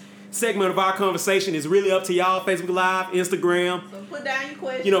last segment of our conversation is really up to y'all. Facebook Live, Instagram. So put down your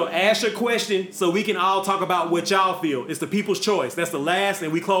question. You know, ask your question so we can all talk about what y'all feel. It's the people's choice. That's the last,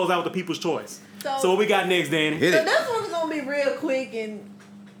 and we close out with the people's choice. So what we got next, Danny? Hit So it. this one's gonna be real quick and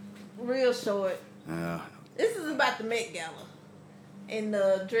real short. Yeah. This is about the Met Gala and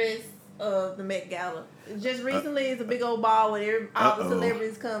the dress of the Met Gala. Just recently, it's a big old ball where all the Uh-oh.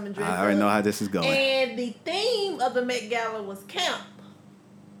 celebrities come and dress I already up. know how this is going. And the theme of the Met Gala was camp.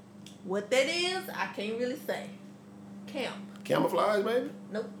 What that is, I can't really say. Camp. Camouflage, baby.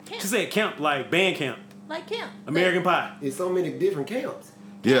 Nope. Camp. She said camp, like band camp, Like camp. American Pie. It's so many different camps.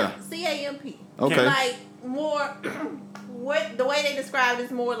 Yeah. CAMP. Okay. Like more, what the way they describe it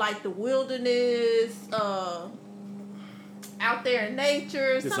is more like the wilderness, out there in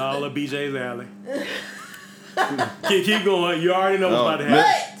nature. It's something. all up BJ's alley. keep going. You already know what's Oh, about to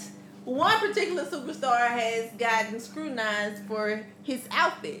happen. But one particular superstar has gotten scrutinized for his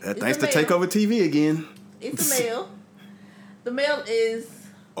outfit. It's Thanks a to male. Take Over TV again. It's a male. The male is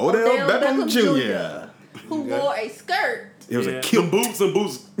Odell Beckham Jr. who wore a skirt. It was Yeah, a kill. some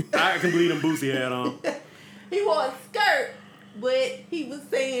boots. I can believe them boots he had on. He wore a skirt, but he was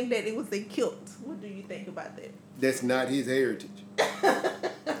saying that it was a kilt. What do you think about that? That's not his heritage.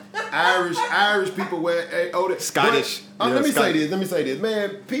 Irish people wear Odell. Scottish. But, Yeah, let me Scottish. say this. Man,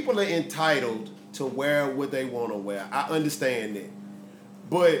 people are entitled to wear what they want to wear. I understand that.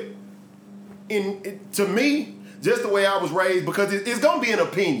 But to me, just the way I was raised, because it's going to be an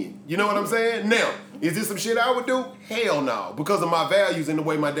opinion. You know what I'm saying? Now, is this some shit I would do? Hell no. Because of my values and the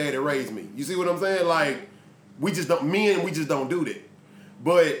way my daddy raised me. You see what I'm saying? Like, we just don't do that.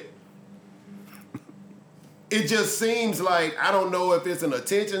 But it just seems like, I don't know if it's an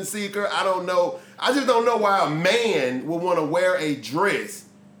attention seeker. I don't know. I just don't know why a man would want to wear a dress,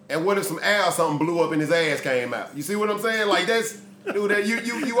 and what if some ass something blew up and his ass came out? You see what I'm saying? Like, that's, dude, that you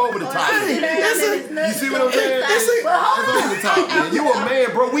over the top. You see what I'm saying? That's over the top, man. You a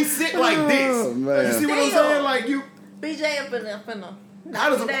man, bro. We sit like this. Oh, man. You see what I'm saying? Like, you. BJ up in there finna How knock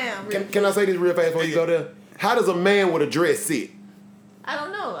does you down. can I say this real fast before you go there? How does a man with a dress sit? I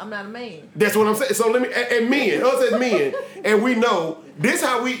don't know. I'm not a man. That's what I'm saying. So let me, and men, us as men, and we know this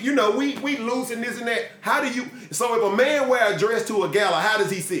how we loose and this and that. How do you? So if a man wear a dress to a gala, how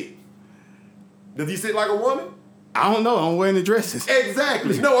does he sit? Does he sit like a woman? I don't know. I'm wearing the dresses.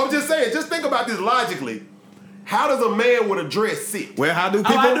 Exactly. No, I'm just saying. Just think about this logically. How does a man with a dress sit? Well, how do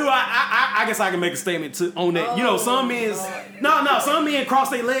people? I guess I can make a statement on that. You know, some men, some men cross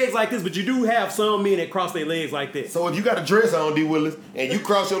their legs like this, but you do have some men that cross their legs like this. So if you got a dress on, D. Willis, and you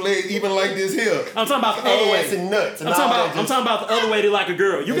cross your legs even like this here, I'm talking about the other ass way. and nuts. And I'm talking about the other way to like a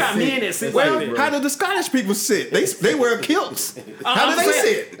girl. You got They men sit. that sit Well, like this. how do the Scottish people sit? They wear kilts. How do I'm they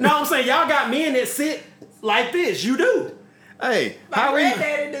saying- sit? No, I'm saying y'all got men that sit like this. You do. Hey, My how we?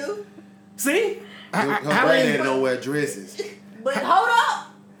 granddaddy do. See? Her granddaddy don't wear dresses. But hold up.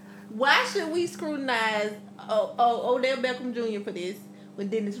 Why should we scrutinize Odell Beckham Jr. for this when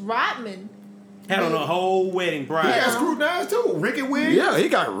Dennis Rodman Had on a whole wedding He bride. got scrutinized too. Ricky Williams. Yeah, he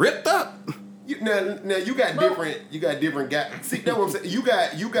got ripped up. Now you got different guys. See, that's what I'm saying. You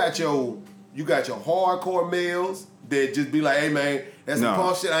got your hardcore males that just be like, hey man, that's some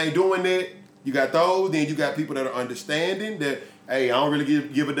punk shit. I ain't doing that. You got those. Then you got people that are understanding that, hey, I don't really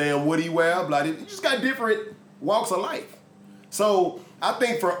give a damn what he wear. Blah. You just got different walks of life. So I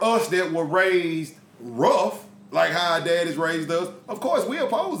think for us that were raised rough, like how our daddies raised us, of course we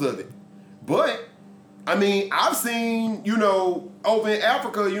opposed of it. But I mean, I've seen, over in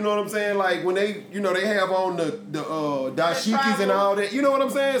Africa, you know what I'm saying? Like when they, they have on the dashikis and all that. You know what I'm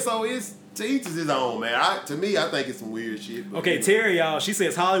saying? So it's to each his own, man. To me, I think it's some weird shit. Okay, Terry, y'all, she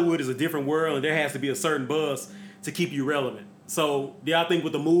says Hollywood is a different world and there has to be a certain buzz to keep you relevant. So do y'all think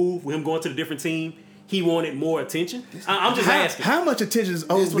with the move, with him going to the different team, he wanted more attention? I'm just asking. How much attention does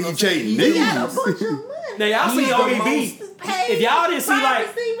what I'm OBJ saying. he need? got a bunch of money. Now y'all see He's the ODB. paid If y'all didn't see wide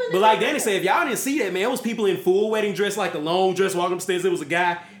receiver but like Danny said, if y'all didn't see that, man, it was people in full wedding dress, like the long dress walking upstairs. It was a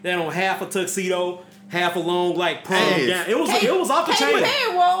guy that had on half a tuxedo, half a long like prom Hey. gown. It was off the chain. Kate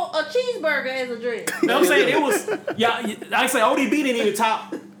Perry wore a cheeseburger as a dress. You know what I'm saying? It was like I say ODB didn't even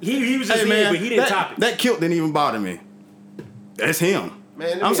top. He was just Hey man, but he didn't top it. that kilt didn't even bother me. That's him.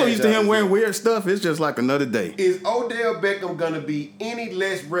 Man, I'm so used to him wearing weird stuff. It's just like another day. Is Odell Beckham gonna be any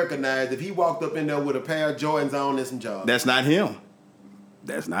less recognized if he walked up in there with a pair of Jordans on and some joggers? That's not him.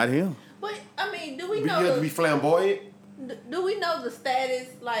 That's not him. But I mean, do we You know have to be flamboyant. do we know the status,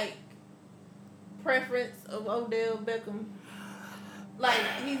 like, preference of Odell Beckham? Like,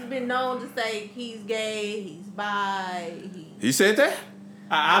 he's been known to say he's gay, he's bi, He said that?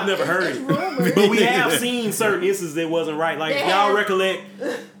 I've never heard it's it. rumored. But we have seen certain instances that wasn't right. Like, They y'all have- recollect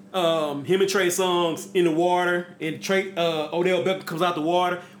him and Trey Songz in the water, and Odell Beckham comes out the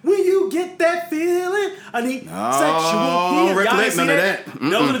water. When you get that feeling, I need sexual healing. recollect Y'all ain't seen none of that? that.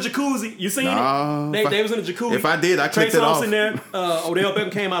 That was in the jacuzzi. You seen No, it? They was in the jacuzzi. if I did, I Trey clicked it Songz off. in there. Odell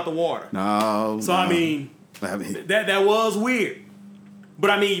Beckham came out the water. No. So I mean, that was weird. But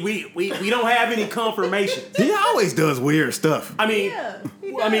I mean, we don't have any confirmation. he always does weird stuff. I mean, Yeah,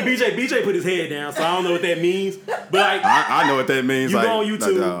 he I mean, does. BJ put his head down, so I don't know what that means. But like, I know what that means. you like, go on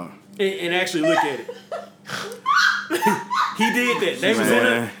YouTube like, and actually look at it. He did that. They was in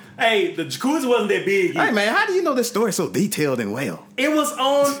Man. it. Hey, the jacuzzi wasn't that big. hey man, how do you know this story so detailed and well? It was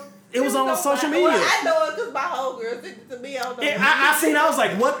on social media. Well, I know it because my homegirl sent it to me on the I seen. I was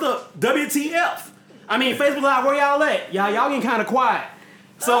like, what the WTF? I mean, Facebook Live, where y'all at? Y'all getting kind of quiet.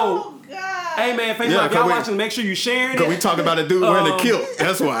 So, Oh, God. hey man, Facebook Yeah, Live, 'cause y'all we- watching? Make sure you sharing Because we it. talking about a dude wearing a kilt.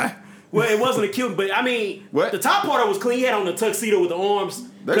 That's why. Well, it wasn't a kilt, but I mean, What? the top part was clean. He had on the tuxedo with the arms.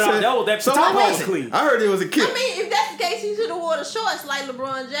 They said- The so top what part was it? clean. I heard it was a kilt. I mean, if that's the case, he should have wore the shorts like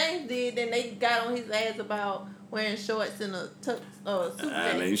LeBron James did. Then they got on his ass about wearing shorts and a suit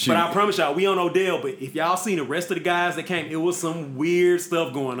I mean, jacket. shoot. But I promise y'all, we on Odell. But if y'all seen the rest of the guys that came, it was some weird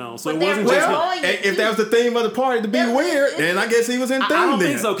stuff going on. So But it they're wasn't just him. well, if that was the theme of the party to be That was- weird, then I guess he was in theme I don't then.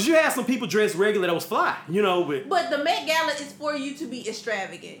 think so, because you had some people dressed regular that was fly, you know. But But the Met Gala is for you to be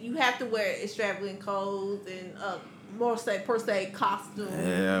extravagant. You have to wear extravagant clothes and more per se costume.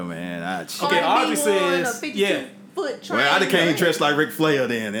 Yeah, man. Okay, Cardi Audrey B won a says, 52-foot train. Well, I'd have came dressed like Ric Flair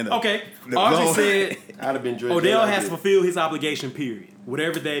then. okay, Audrey said I'd have been dressed. Odell like has this. fulfilled his obligation. Period.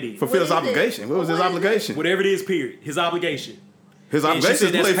 Whatever that is. fulfill What his is it? obligation. What was his What is it? obligation? Whatever it is. Period. His obligation. His And she obligation said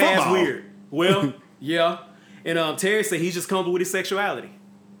is to that's play past football. weird. Well, yeah. And Terry said he's just comfortable with his sexuality.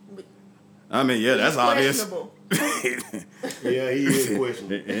 I mean, yeah, that's He's obvious. questionable. Yeah, he is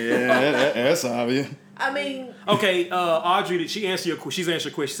questionable. Yeah, that's obvious. I mean, Okay, Audrey, she's answered your question.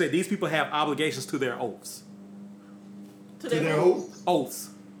 She said these people have obligations to their oaths. to To their their who? Oaths.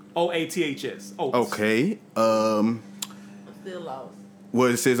 OATHS. Oaths. Okay. I'm still lost.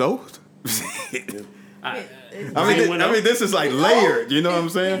 What is his oath? I I mean, this is like layered. You know what I'm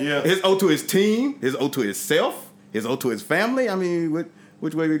saying? Yeah. His oath to his team, his oath to himself, his oath to his family. I mean,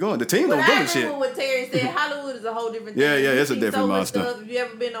 which way we going? The team But don't I give a remember shit. what Terry said. Hollywood is a whole different thing. Yeah, yeah, You it's a see different so much monster. stuff. If you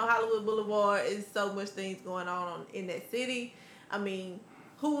ever been on Hollywood Boulevard, it's so much things going on in that city. I mean,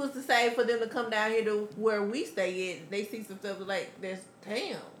 who was to say for them to come down here to where we stay at? They see some stuff like, that's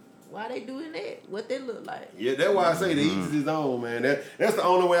damn. Why they doing that? What they look like? Yeah, that's why I say the each is his own, man. That's the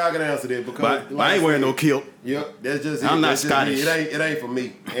only way I can answer that because But I ain't wearing no kilt. Yep, that's just I'm it. not That's just me. Scottish. It ain't for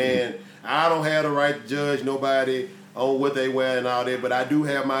me, and I don't have the right to judge nobody on what they wear and all that. But I do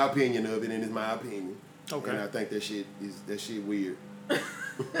have my opinion of it, and it's my opinion. Okay. And I think that shit weird.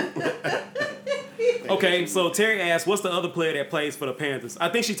 Okay, so Terry asked, what's the other player that plays for the Panthers? I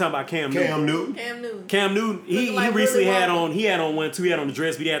think she's talking about Cam Newton. Cam Newton. Cam Newton. Cam Newton, he Looking like recently Willy had Wonka. on one too. He had on the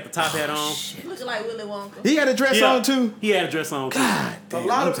dress, but he had the top hat on. Looking like Willy Wonka. He had a dress on too. He had a dress on too. A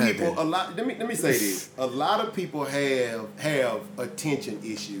lot of I'm tired people. of Let me say this. A lot of people have attention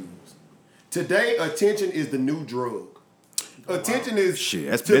issues. Today, attention is the new drug. Attention is Shit,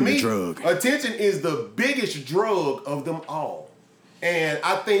 that's to been the me, drug. Attention is the biggest drug of them all, and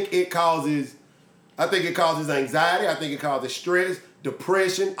I think it causes anxiety. I think it causes stress,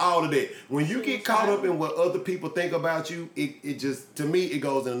 depression, all of that. When you get caught up in what other people think about you, it just, to me, it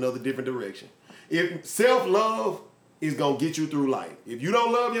goes in another different direction. If self-love is gonna get you through life. If you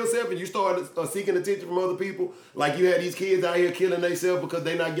don't love yourself and you start seeking attention from other people, like you had these kids out here killing themselves because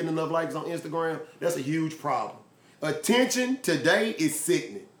they're not getting enough likes on Instagram, that's a huge problem. Attention today is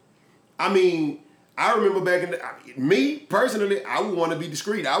sickening. I mean, I remember back in me personally, I would want to be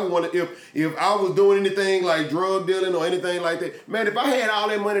discreet. I would want to, if I was doing anything like drug dealing or anything like that, man, if I had all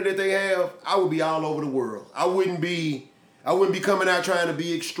that money that they have, I would be all over the world. I wouldn't be coming out trying to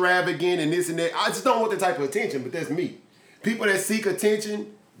be extravagant and this and that. I just don't want that type of attention, but that's me. People that seek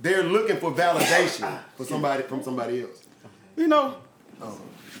attention, they're looking for validation from somebody else. You know,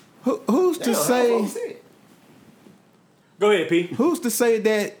 who's to say? Go ahead, P. Who's to say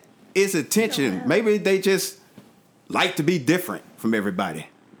that it's attention? Maybe they just like to be different from everybody.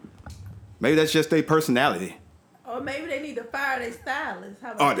 Maybe that's just their personality. Or maybe they need to fire their stylist.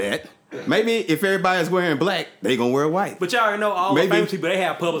 How Or about that. Maybe if everybody's wearing black, they gonna wear white. But y'all already know all Maybe. the famous people, they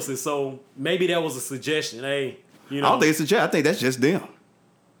have publicists, so maybe that was a suggestion. Hey, you know. I don't think it's a job. I think that's just them.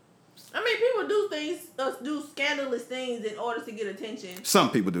 I mean, people do things, do scandalous things in order to get attention. Some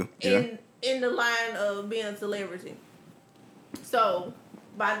people do. Yeah. In the line of being a celebrity. So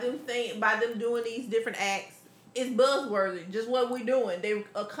by them doing these different acts, it's buzzworthy. Just what we're doing. They're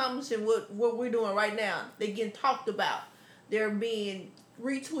accomplishing what we're doing right now. They're getting talked about. They're being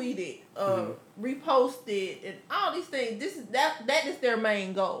retweeted, reposted, and all these things. That is their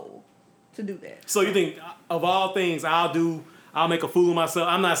main goal, to do that. So you think of all things, I'll make a fool of myself.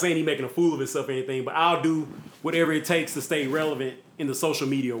 I'm not saying he's making a fool of himself or anything, but I'll do whatever it takes to stay relevant in the social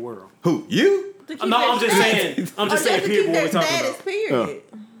media world. Who? You? No, I'm just saying. I'm just saying. People, what we're talking about. Period.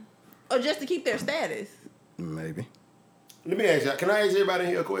 Or just to keep their status. Maybe. Let me ask y'all. Can I ask everybody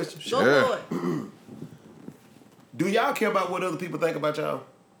here a question? Go for it. Do y'all care about what other people think about y'all?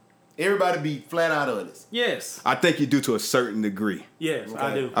 Everybody be flat out honest. Yes. I think you do to a certain degree. Yes,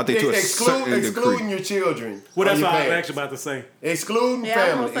 I do. I think to a certain excluding degree. your children. Well, that's or your what I was parents. actually about to say. Excluding Yeah,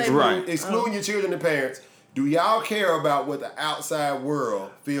 I was family. gonna say Right. Excluding your children and parents. Do y'all care about what the outside world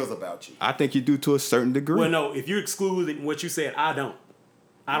feels about you? I think you do to a certain degree. Well, no, if you exclude what you said, I don't.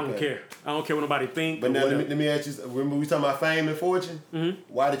 I don't Okay. care. I don't care what nobody thinks. But now let me ask you, remember we talking about fame and fortune? Mm-hmm.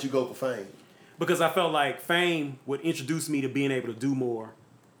 Why did you go for fame? Because I felt like fame would introduce me to being able to do more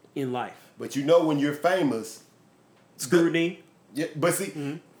in life. But you know when you're famous, Scrutiny. yeah, but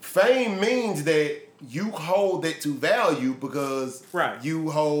see, fame means that you hold that to value because Right.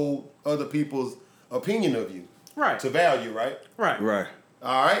 you hold other people's opinion of you Right. to value, right? Right. right.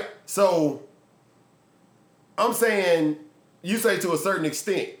 All right. So I'm saying you say to a certain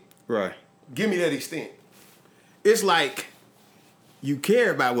extent. Right. Give me that extent. It's like you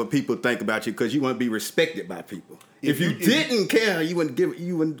care about what people think about you because you want to be respected by people. If you didn't care, you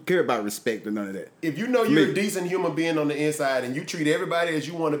wouldn't care about respect or none of that. If you know you're a decent human being on the inside and you treat everybody as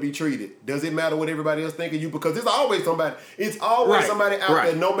you want to be treated, does it matter what everybody else think of you? Because there's always somebody. It's always Right, somebody out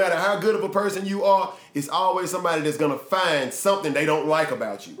right. there. No matter how good of a person you are, it's always somebody that's gonna find something they don't like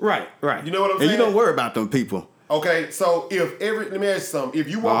about you. Right, right. You know what I'm And saying? you don't worry about them people. Okay, so let me ask you something. If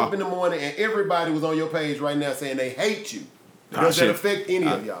you woke up in the morning and everybody was on your page right now saying they hate you, does that shit. affect any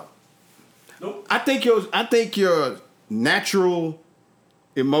of y'all? Nope. I think your natural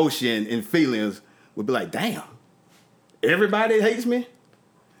emotion and feelings would be like, damn, everybody hates me?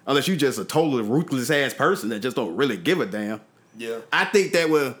 Unless you just a totally ruthless ass person that just don't really give a damn. Yeah. I think that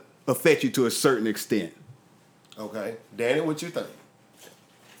will affect you to a certain extent. Okay. Danny, what you think?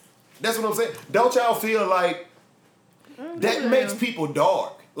 That's what I'm saying. Don't y'all feel like that makes people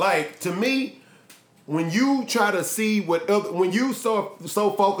dark? Like, to me, when you try to see when you so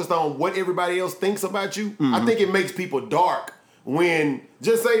focused on what everybody else thinks about you, I think it makes people dark. When,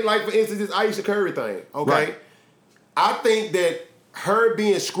 just say, like, for instance, this Aisha Curry thing, okay? Right. I think that her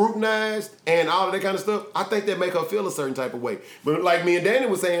being scrutinized and all of that kind of stuff, I think that make her feel a certain type of way. But like me and Danny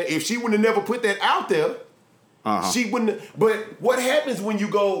was saying, if she would have never put that out there, she wouldn't. But what happens when you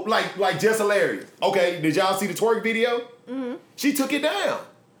go like Just Hilarious? Okay, did y'all see the twerk video? Mm-hmm. She took it down.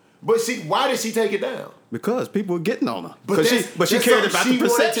 But why did she take it down? Because people were getting on her. But she cared about the she wanted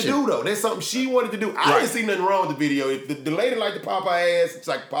perception. to do though. That's something she wanted to do. I didn't see nothing wrong with the video. If the lady liked to pop her ass, it's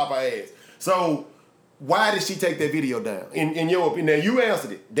like pop her ass. So why did she take that video down? In your opinion, now you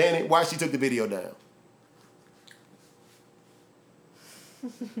answered it, Danny. Why she took the video down?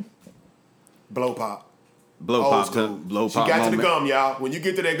 Blow pop. Blow Old pop, school. blow She pop got to moment. the gum, y'all. When you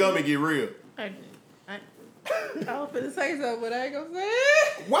get to that gum, it get real. I was finna say something, but I ain't gonna say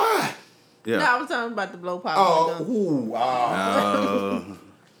it. Why? Yeah. No, I was talking about the blow pop. Oh, ooh, ah.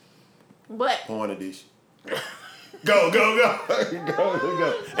 But Point of dish. Go. Go.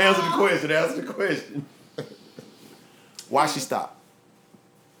 Answer the question. Why she stopped?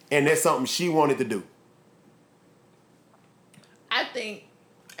 And that's something she wanted to do. I think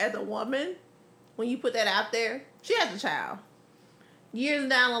as a woman, when you put that out there, she has a child. Years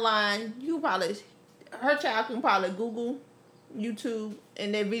down the line, her child can probably Google, YouTube,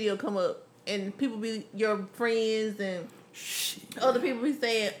 and that video come up, and people be your friends and other people be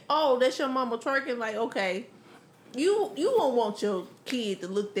saying, "Oh, that's your mama twerking." Like, okay, you won't want your kid to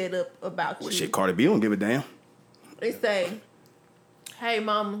look that up about you. Shit, Cardi B don't give a damn. They say, "Hey,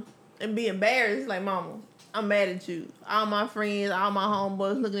 mama," and be embarrassed. Like, "Mama, I'm mad at you. All my friends, all my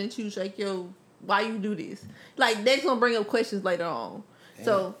homeboys looking at you like, yo, why you do this?" Like, that's gonna bring up questions later on. Yeah.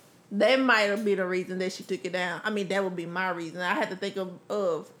 So that might have been the reason that she took it down. I mean, that would be my reason. I had to think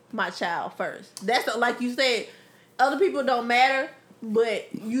of my child first. That's like you said, other people don't matter, but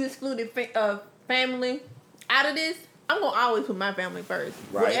you excluded family. out of this, I'm gonna always put my family first.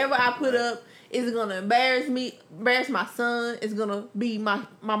 Right. Whatever I put up is gonna embarrass me, embarrass my son. It's gonna be my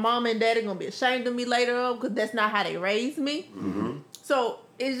mom and dad are gonna be ashamed of me later on because that's not how they raised me. Mm-hmm. So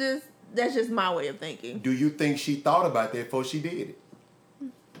that's just my way of thinking. Do you think she thought about that before she did it?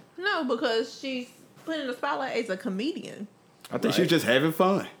 No, because she's put in the spotlight as a comedian. I think she was just having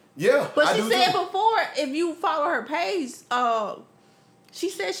fun. Yeah. But I she do said too. before, if you follow her page, she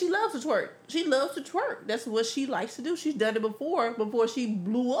said she loves to twerk. She loves to twerk. That's what she likes to do. She's done it before she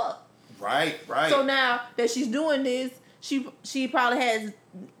blew up. Right. So now that she's doing this, she probably has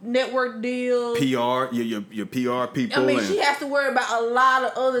network deals. PR, your PR people. I mean, and she has to worry about a lot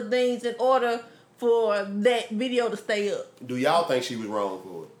of other things in order for that video to stay up. Do y'all think she was wrong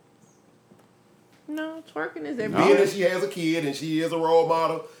for it? No, twerking is Being everything. that she has a kid and she is a role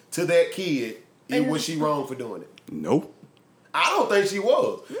model to that kid, And was she wrong for doing it? Nope. I don't think she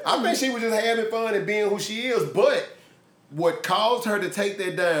was. I think she was just having fun and being who she is. But what caused her to take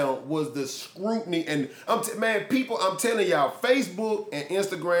that down was the scrutiny. And people, I'm telling y'all, Facebook and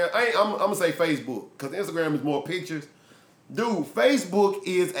Instagram. I'm gonna say Facebook because Instagram is more pictures. Dude, Facebook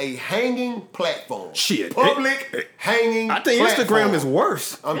is a hanging platform. Shit. Public hanging. I think platform. Instagram is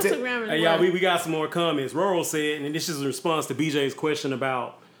worse. Instagram is Hey, y'all, worse. we got some more comments. Roro said, and this is a response to BJ's question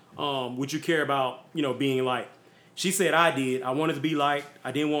about would you care about, being liked. She said, I did. I wanted to be liked.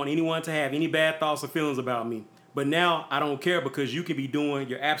 I didn't want anyone to have any bad thoughts or feelings about me. But now I don't care because you can be doing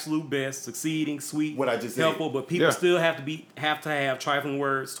your absolute best, succeeding, sweet, What I just said. helpful, but people Yeah. still have to have trifling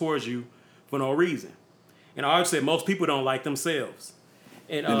words towards you for no reason. And I always said most people don't like themselves.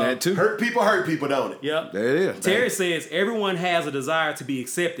 And that too. Hurt people, don't it? Yep. There it is. Terry says everyone has a desire to be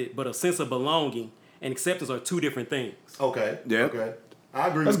accepted, but a sense of belonging and acceptance are two different things. Okay. Yeah. Okay. I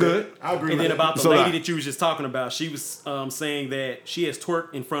agree That's with good. that. I agree And with then that. about the So lady that- that you was just talking about, she was saying that she has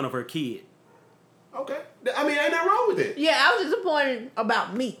twerked in front of her kid. Okay. I mean, ain't nothing wrong with it. Yeah, I was disappointed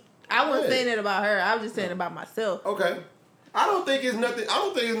about me. I wasn't Yeah. saying it about her. I was just saying about myself. Okay. I don't think it's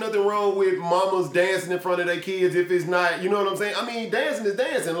nothing wrong with mamas dancing in front of their kids if it's not, you know what I'm saying? I mean, dancing is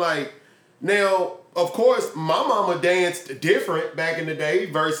dancing. Like, now, of course, my mama danced different back in the day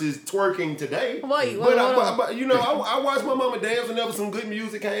versus twerking today. Wait, but hold on. I watched my mama dance whenever some good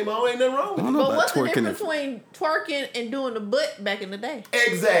music came on. Ain't nothing wrong with I it. don't know But about what's the twerking. difference between twerking and doing the butt back in the day?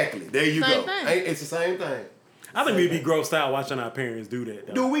 Exactly. There you Same go. thing. It's the same thing. I think we'd be grossed out watching our parents do that.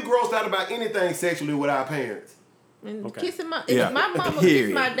 Though. Dude, we grossed out about anything sexually with our parents. And Okay. kissing my Yeah. if my mama Period.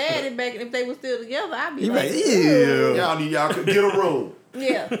 kissed my daddy back if they were still together, I'd be You like, like, ew. Y'all could get a room.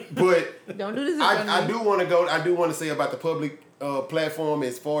 yeah, But don't do this. In front I of me. do want to go. I do want to say about the public platform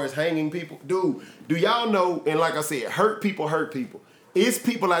as far as hanging people. Dude, do y'all know? And like I said, hurt people. It's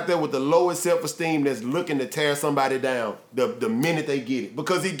people out there with the lowest self-esteem that's looking to tear somebody down the minute they get it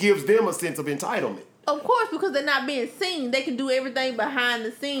because it gives them a sense of entitlement. Of course, because they're not being seen, they can do everything behind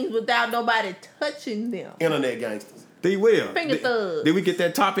the scenes without nobody touching them. Internet gangsters. They will. Finger thugs. Did we get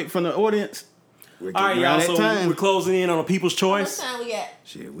that topic from the audience? We're All right, getting y'all. around So that time. we're closing in on a people's How much choice. time we got?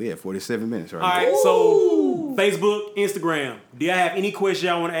 Shit, we have 47 minutes right All now. right, so Facebook, Instagram. Do y'all have any questions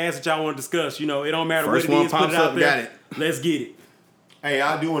y'all want to ask that y'all want to discuss? It don't matter First what it one is. Put pops it out up, there. got it. Let's get it. Hey,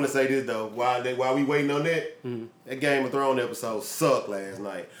 I do want to say this though. While we waiting on that, that Game of Thrones episode sucked last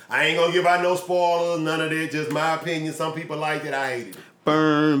night. I ain't gonna give out no spoilers, none of that. Just my opinion. Some people liked it. I hated it.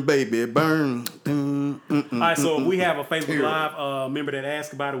 Burn, baby, burn. All right, so if we have a Facebook Period. Live member that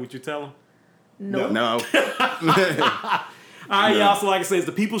asked about it, would you tell them? No. No. All right, y'all. So like I said, it's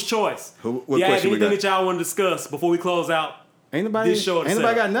the people's choice. What Do y'all have question we anything got? that y'all want to discuss before we close out? Ain't nobody, This show ain't nobody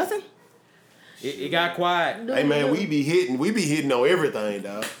itself. got nothing? It got quiet. Hey man, we be hitting on everything,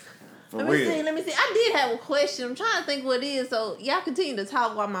 dog. For Let me real. see. I did have a question. I'm trying to think what it is. So y'all continue to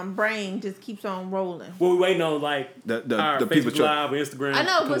talk while my brain just keeps on rolling. Well, we waiting on like The our people's Facebook choice. Live or Instagram. I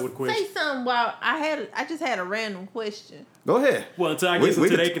know, come with a but question. say something while I just had a random question. Go ahead. Well, until I get some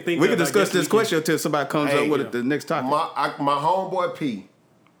today, can think we of, can I discuss guess we this can- question until somebody comes Hey, up with yeah. the next topic. My homeboy P,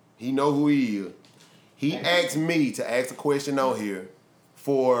 he know who he is. He asked me to ask a question on here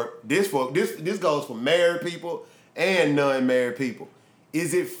for this goes for married people and non-married people.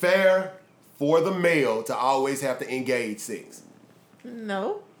 Is it fair for the male to always have to engage sex?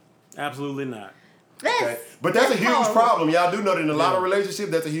 No, Absolutely not. that's Okay. But that's a huge horrible. problem. Y'all do know that in a lot of relationships,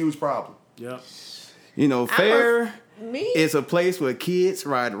 that's a huge problem. Yep. You know, fair Me? is a place where kids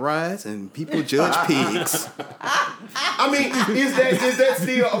ride rides and people judge pigs. I mean, is that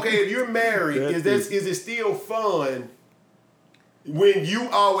still okay? If you're married, is it still fun when you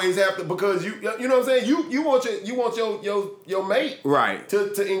always have to, because you know what I'm saying? You want your mate Right.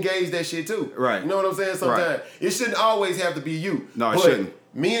 to engage that shit too. Right. You know what I'm saying? Sometimes Right. it shouldn't always have to be you. No, it But shouldn't.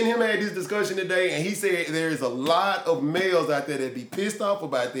 Me and him had this discussion today, and he said there's a lot of males out there that be pissed off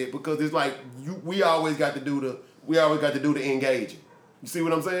about that because it's like we always got to do the engaging. You see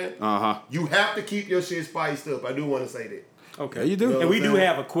what I'm saying? You have to keep your shit spiced up. I do want to say that. Okay, you do. You know And we what I'm do saying?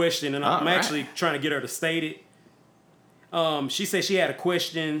 have a question, and I'm actually trying to get her to state it. She said she had a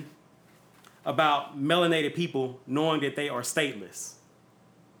question about melanated people knowing that they are stateless.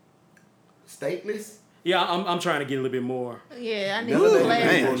 Stateless? Yeah, I'm trying to get a little bit more. Yeah, I need Melanated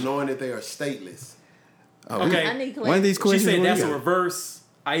clarity. people knowing that they are stateless. Okay. I need clarity. One of these She questions. said what that's we a got? reverse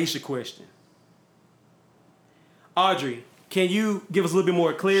Aisha question. Audrey, can you give us a little bit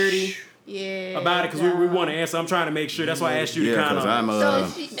more clarity Yeah. about it? Because we want to answer. I'm trying to make sure. That's why I asked you to Yeah, kind because I'm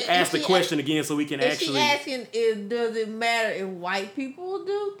of So ask the question again so we can Is actually. she asking if does it matter if white people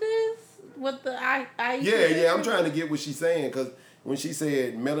do this? What the I Yeah, I'm trying to get what she's saying because when she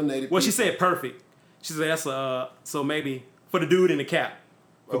said melanated Well, she people- said perfect. She said that's so maybe for the dude in the cap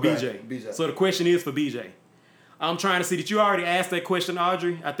for Okay, BJ. So the question is for BJ. I'm trying to see, did you already ask that question,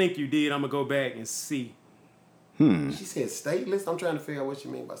 Audrey? I think you did. I'm gonna go back and see. She said stateless. I'm trying to figure out what she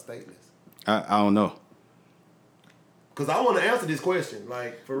mean by stateless. I don't know. Because I want to answer this question,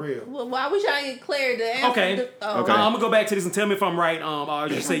 like, for real. Well, why we trying to get clarity? The answer Okay. Okay. I'm gonna go back to this and tell me if I'm right.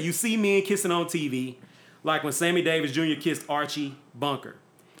 Audrey, you say you see men kissing on TV, like when Sammy Davis Jr. kissed Archie Bunker.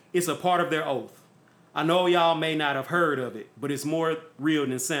 It's a part of their oath. I know y'all may not have heard of it, but it's more real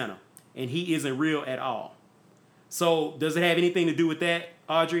than Santa, and he isn't real at all. So, does it have anything to do with that,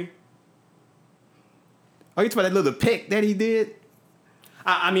 Audrey? Oh, you talking about that little peck that he did?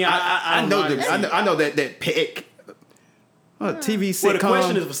 I mean, I know don't know. I know that peck. TV sitcom. Well, the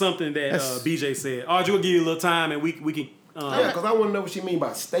question is for something that That's- BJ said. Audrey, we'll give you a little time, and we can. Yeah, because I want to know what she mean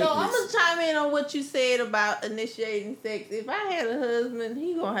by stateless. So I'm gonna chime in on what you said about initiating sex. If I had a husband,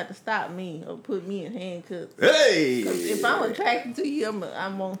 he gonna have to stop me or put me in handcuffs. Hey! If I'm attracted to you, I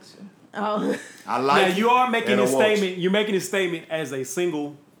want you. Oh. I like Now you are making and I this want you. statement. You're making this statement as a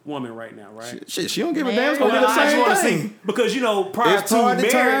single woman right now, right? Shit, she don't give a Man, damn. It's gonna Well, be the I just same want to thing. see because prior It's to party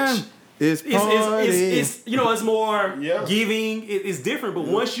marriage, time. It's party. it's it's more Yeah. giving. It's different, but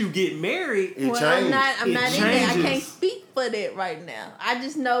once you get married, It Well, changed. I'm It not in there. I changes. can't speak for that right now. I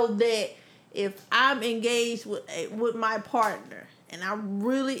just know that if I'm engaged with my partner and I'm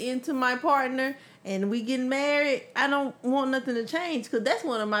really into my partner and we get married, I don't want nothing to change because that's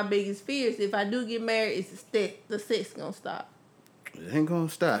one of my biggest fears. If I do get married, it's the sex gonna stop. It ain't gonna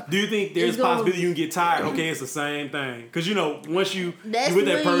stop. do you think there's It's a gonna- possibility you can get tired? Okay, it's the same thing because once you That's with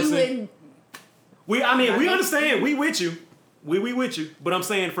that when person, you in. we understand. We with you. We with you. But I'm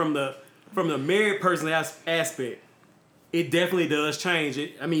saying from the married person aspect, it definitely does change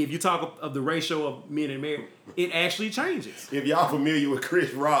it. I mean, if you talk of the ratio of men and married, it actually changes. If y'all familiar with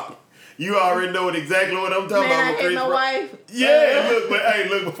Chris Rock, you already know exactly what I'm talking Man, about I with hate Chris my Rock. wife. Yeah,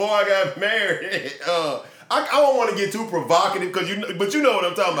 look, before I got married, I don't want to get too provocative because but you know what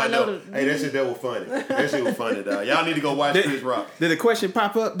I'm talking about. I know Though. Hey, that shit was funny. That shit was funny, dog. Y'all need to go watch Chris Rock. Did the question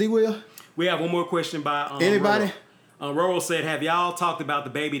pop up, D. Will? We have one more question by Anybody? Roro said, have y'all talked about the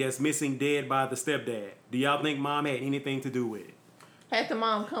baby that's missing dead by the stepdad? Do y'all think mom had anything to do with it? Had the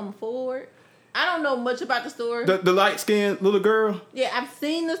mom come forward. I don't know much about the story. The light skinned little girl? Yeah, I've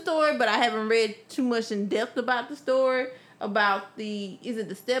seen the story, but I haven't read too much in depth about the story. About is it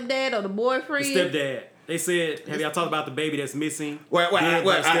the stepdad or the boyfriend? The stepdad. They said, have y'all talked about the baby that's missing? Well, dead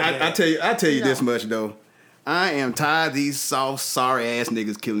by the stepdad? I tell you No. this much though. I am tired of these soft, sorry ass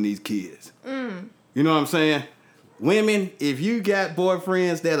niggas killing these kids. You know what I'm saying? Women, if you got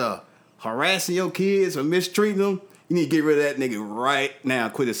boyfriends that are harassing your kids or mistreating them, you need to get rid of that nigga right now.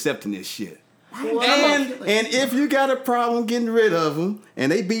 Quit accepting this shit. Well, And if you got a problem getting rid of them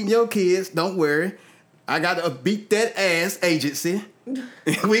and they beating your kids, don't worry. I got to beat that ass agency.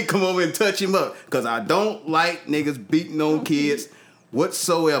 We come over and touch him up. Because I don't like niggas beating on kids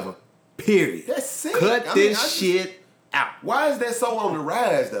whatsoever. Period. That's sick. Cut I mean, this I just- shit out. Why is that so on the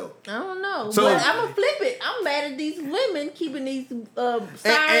rise though? I don't know. So- But I'm gonna flip it. I'm mad at these women keeping these sorry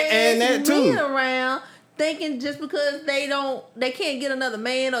and that ass too. men around, thinking just because they can't get another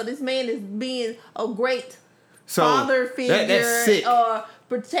man or this man is being a great So father figure that's sick. or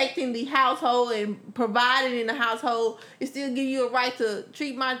protecting the household and providing in the household, it still give you a right to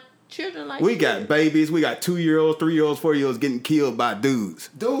treat my children like We shit. got babies. We got 2-year-olds, 3-year-olds, 4-year-olds getting killed by dudes.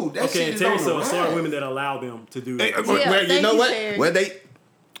 Dude, that Okay, shit and is Terry on the said rise. sorry women that allow them to do that. Well, you thank know you, what? Terry. Well,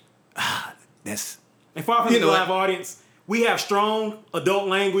 that's And for our You know live what? audience, we have strong adult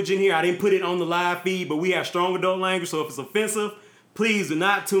language in here. I didn't put it on the live feed, but we have strong adult language. So if it's offensive, please do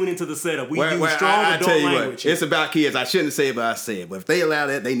not tune into the setup. We use strong I adult tell you language. what, it's about kids. I shouldn't say it, but I said. But if they allow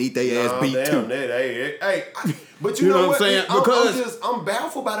that, they need their ass beat Damn, too. that, hey, But you know what I'm saying? Because I'm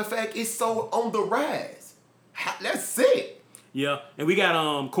baffled by the fact it's so on the rise. That's sick. Yeah, and we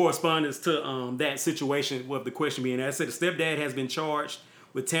got correspondence to that situation with the question being asked. Said the stepdad has been charged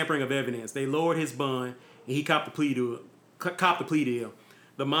with tampering of evidence. They lowered his bond, and he copped the plea deal.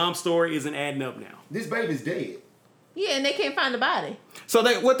 The mom's story isn't adding up now. This baby's dead. Yeah, and they can't find the body. So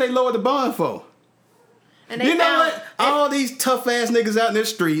what they lowered the bond for? And they You know found, what? All these tough ass niggas out in the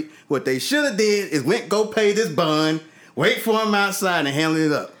street, what they should have did is went go pay this bond, wait for him outside and handle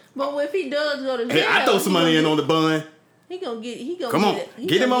it up. But if he does go to jail, Hey, I throw some money in on the bond. He gonna Come on,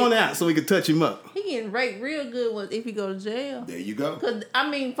 get him on out so we can touch him up. He getting raped real good if he go to jail. There you go. Cause I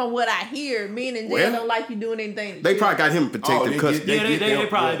mean, from what I hear, men in jail Well, don't like you doing anything. to They children. probably got him protective custody. They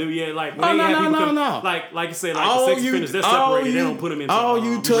probably do. Yeah, like when Oh, they no, have no, people no, come, no. like you said, like All the sex you- offenders, they're all separated. They you- don't put them into all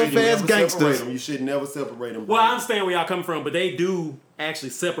you tough You should ass never gangsters. separate them. You should never separate them. Well, I understand where y'all come from, but they do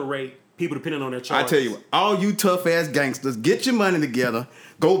actually separate people depending on their I charges. tell you what, all you tough ass gangsters, get your money together,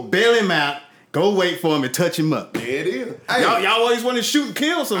 go bail him out, go wait for him and touch him up. There it is. Hey, Y'all always want to shoot and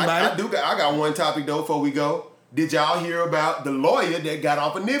kill somebody. I got one topic though before we go. Did y'all hear about the lawyer that got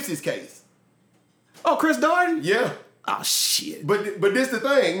off of Nipsey's case? Oh, Chris Darden? Yeah. Oh, shit. But this the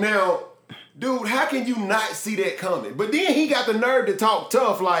thing. Now, dude, how can you not see that coming? But then he got the nerve to talk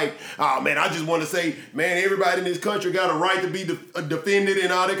tough like, oh man, I just want to say, man, everybody in this country got a right to be defended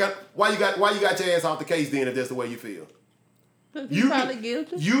and all that. Why you got your ass off the case then if that's the way you feel? He's probably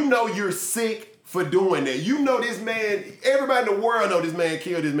guilty. You know you're sick for doing that. You know this man, everybody in the world know this man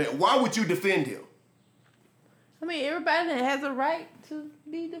killed this man. Why would you defend him? I mean, everybody has a right to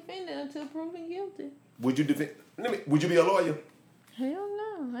be defended until proven guilty. Would you defend? Would you be a lawyer? Hell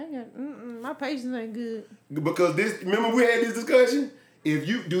no, I ain't got. My patience ain't good. Because remember we had this discussion.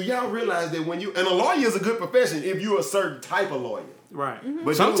 Do y'all realize that and a lawyer is a good profession if you're a certain type of lawyer. Right.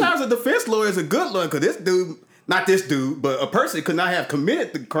 But Sometimes a defense lawyer is a good lawyer because this dude, not this dude, but a person could not have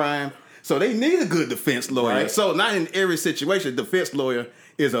committed the crime, so they need a good defense lawyer. Right. So not in every situation, defense lawyer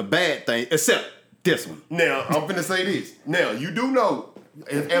is a bad thing, except this one. Now I'm finna say this. Now you do know,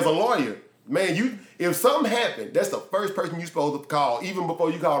 as a lawyer, man, if something happened, that's the first person you're supposed to call, even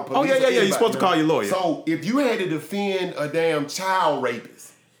before you call the police. Oh yeah, or yeah, yeah. You're anybody. supposed to call your lawyer. So if you had to defend a damn child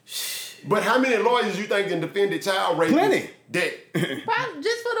rapist, but how many lawyers you think can defend a child rapist? Plenty. Probably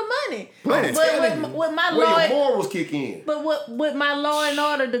just for the money. Plenty. But with my where law, your morals kick in. but with my law and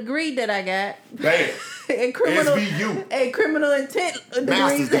order degree that I got, Bam. and criminal SVU. and criminal intent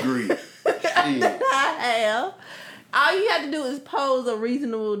Master's degrees degree. Shit. that I have, all you have to do is pose a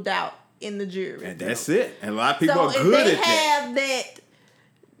reasonable doubt in the jury. And that's it. And a lot of people So are if good they at that.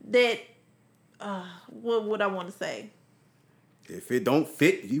 have what would I want to say? If it don't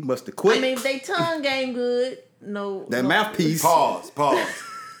fit, you must have quit. I mean, if they tongue game good, no. that no. mouthpiece.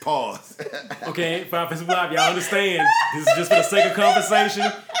 Pause. Okay, 5 Facebook Live, y'all understand. This is just for the sake of conversation.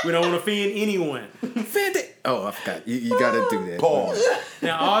 We don't want to offend anyone. Fit it. Oh, I forgot. You got to do that. Pause.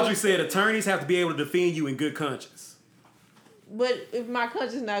 Now, Audrey said attorneys have to be able to defend you in good conscience. But if my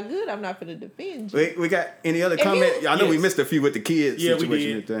conscience not good, I'm not gonna defend you. We got any other If comment? you- I know we Yes. missed a few with the kids Yeah, we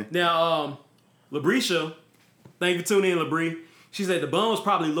situation. did. Thing. Now, Labrisha, thank you for tuning in, Labrie. She said the bond was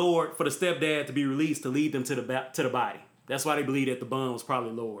probably lowered for the stepdad to be released to lead them to the body. That's why they believe that the bond was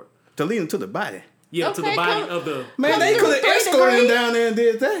probably lowered. To lead them to the body. Yeah, to the Okay, body come- of the... Man, Come they through could have 3 escorted him degrees. down there and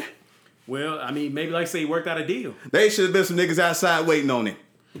did that. Well, I mean, maybe like I say, he worked out a deal. They should have been some niggas outside waiting on him.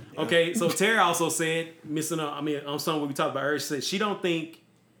 Okay, so Terry also said, on something we talked about earlier, she said she don't think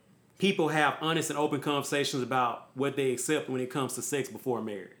people have honest and open conversations about what they accept when it comes to sex before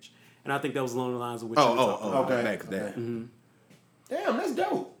marriage. And I think that was along the lines of what you were talking about. Okay. Back to that. Damn, that's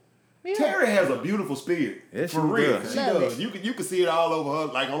dope. Yeah. Terry has a beautiful spirit. Yes, For she real. does. She Love does. You can see it all over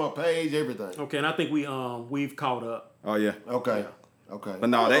her, like on her page, everything. Okay, and I think we've caught up. Oh, yeah. Okay. But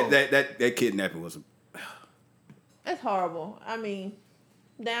no, Oh. that kidnapping was... That's horrible. I mean,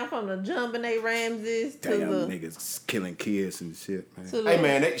 down from the jumping A. Ramses to Damn, the niggas killing kids and shit, man. to the Hey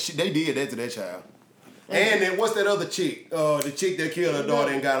man, they did that to that child. And then what's that other chick? The chick that killed her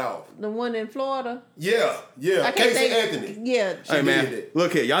daughter and got off. the one in Florida. Yeah. I can't Casey think. Anthony. Yeah. She Hey man, did it.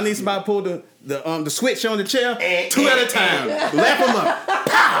 look here. Y'all need somebody to pull the switch on the chair. Eh, 2 at a eh, time. Lap them up.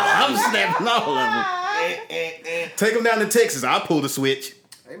 Pow! I'm snapping all of them. Take them down to Texas. I'll pull the switch.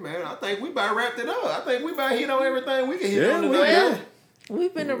 Hey man, I think we about wrapped it up. I think we about hit on everything we can hit Yeah, on we today. Well,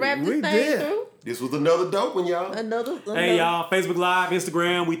 we've been to wrap this We thing did. through. This was another dope one, y'all. Another. Hey y'all, Facebook Live,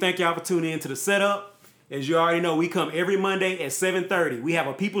 Instagram, we thank y'all for tuning in to the setup. As you already know, we come every Monday at 7:30. We have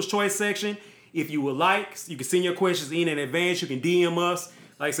a People's Choice section. If you would like, you can send your questions in advance. You can DM us.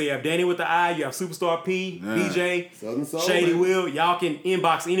 Like I say, you have Danny with the I, you have Superstar P, BJ, Southern Soul, Shady man. Will. Y'all can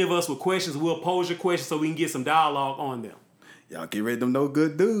inbox any of us with questions. We'll pose your questions so we can get some dialogue on them. Y'all get rid of them no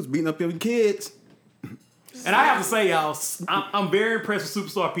good dudes beating up your kids. And I have to say, y'all, I'm very impressed with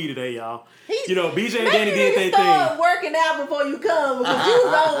Superstar P today, y'all. You know, BJ and Maybe Danny you did need to their start thing. working out before you come because you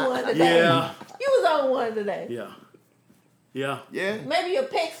was on one today. Yeah. You was on one today. Yeah. Yeah. Maybe your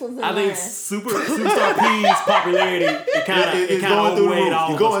pecs was in I line. think Superstar P's popularity, it kind of overweighed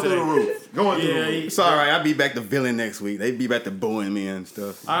all It's of us going through the today. roof. Going through the roof. It's all right. I'll be back to villain next week. They be back to booing me and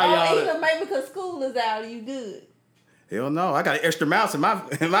stuff. All right, y'all. Either maybe because school is out, you good. Hell no. I got an extra mouse in my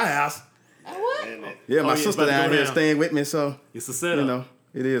house. What? Yeah, my yeah, sister it's about to down go here down. staying with me, so It's a setup. you know,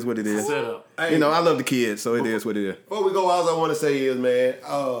 it is what it is. Setup. Hey, You know, I love the kids, so it is what it is. Before we go, all I want to say is, man,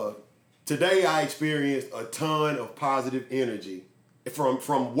 today I experienced a ton of positive energy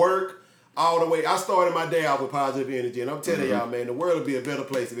from work all the way. I started my day off with positive energy, and I'm telling y'all, man, the world would be a better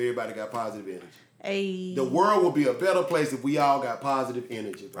place if everybody got positive energy. Hey. The world would be a better place if we all got positive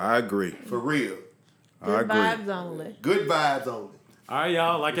energy, bro. I agree. For real. I Good agree. vibes only. Good vibes only. All right,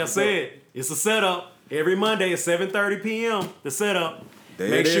 y'all. Like I said, it's a setup. Every Monday at 7:30 p.m. The setup. There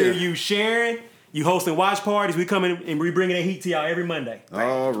Make it sure is. you sharing, you hosting watch parties. We coming and we bringing that heat to y'all every Monday.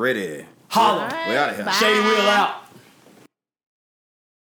 Already. Holla. All right, We outta here. bye. Shady Will out.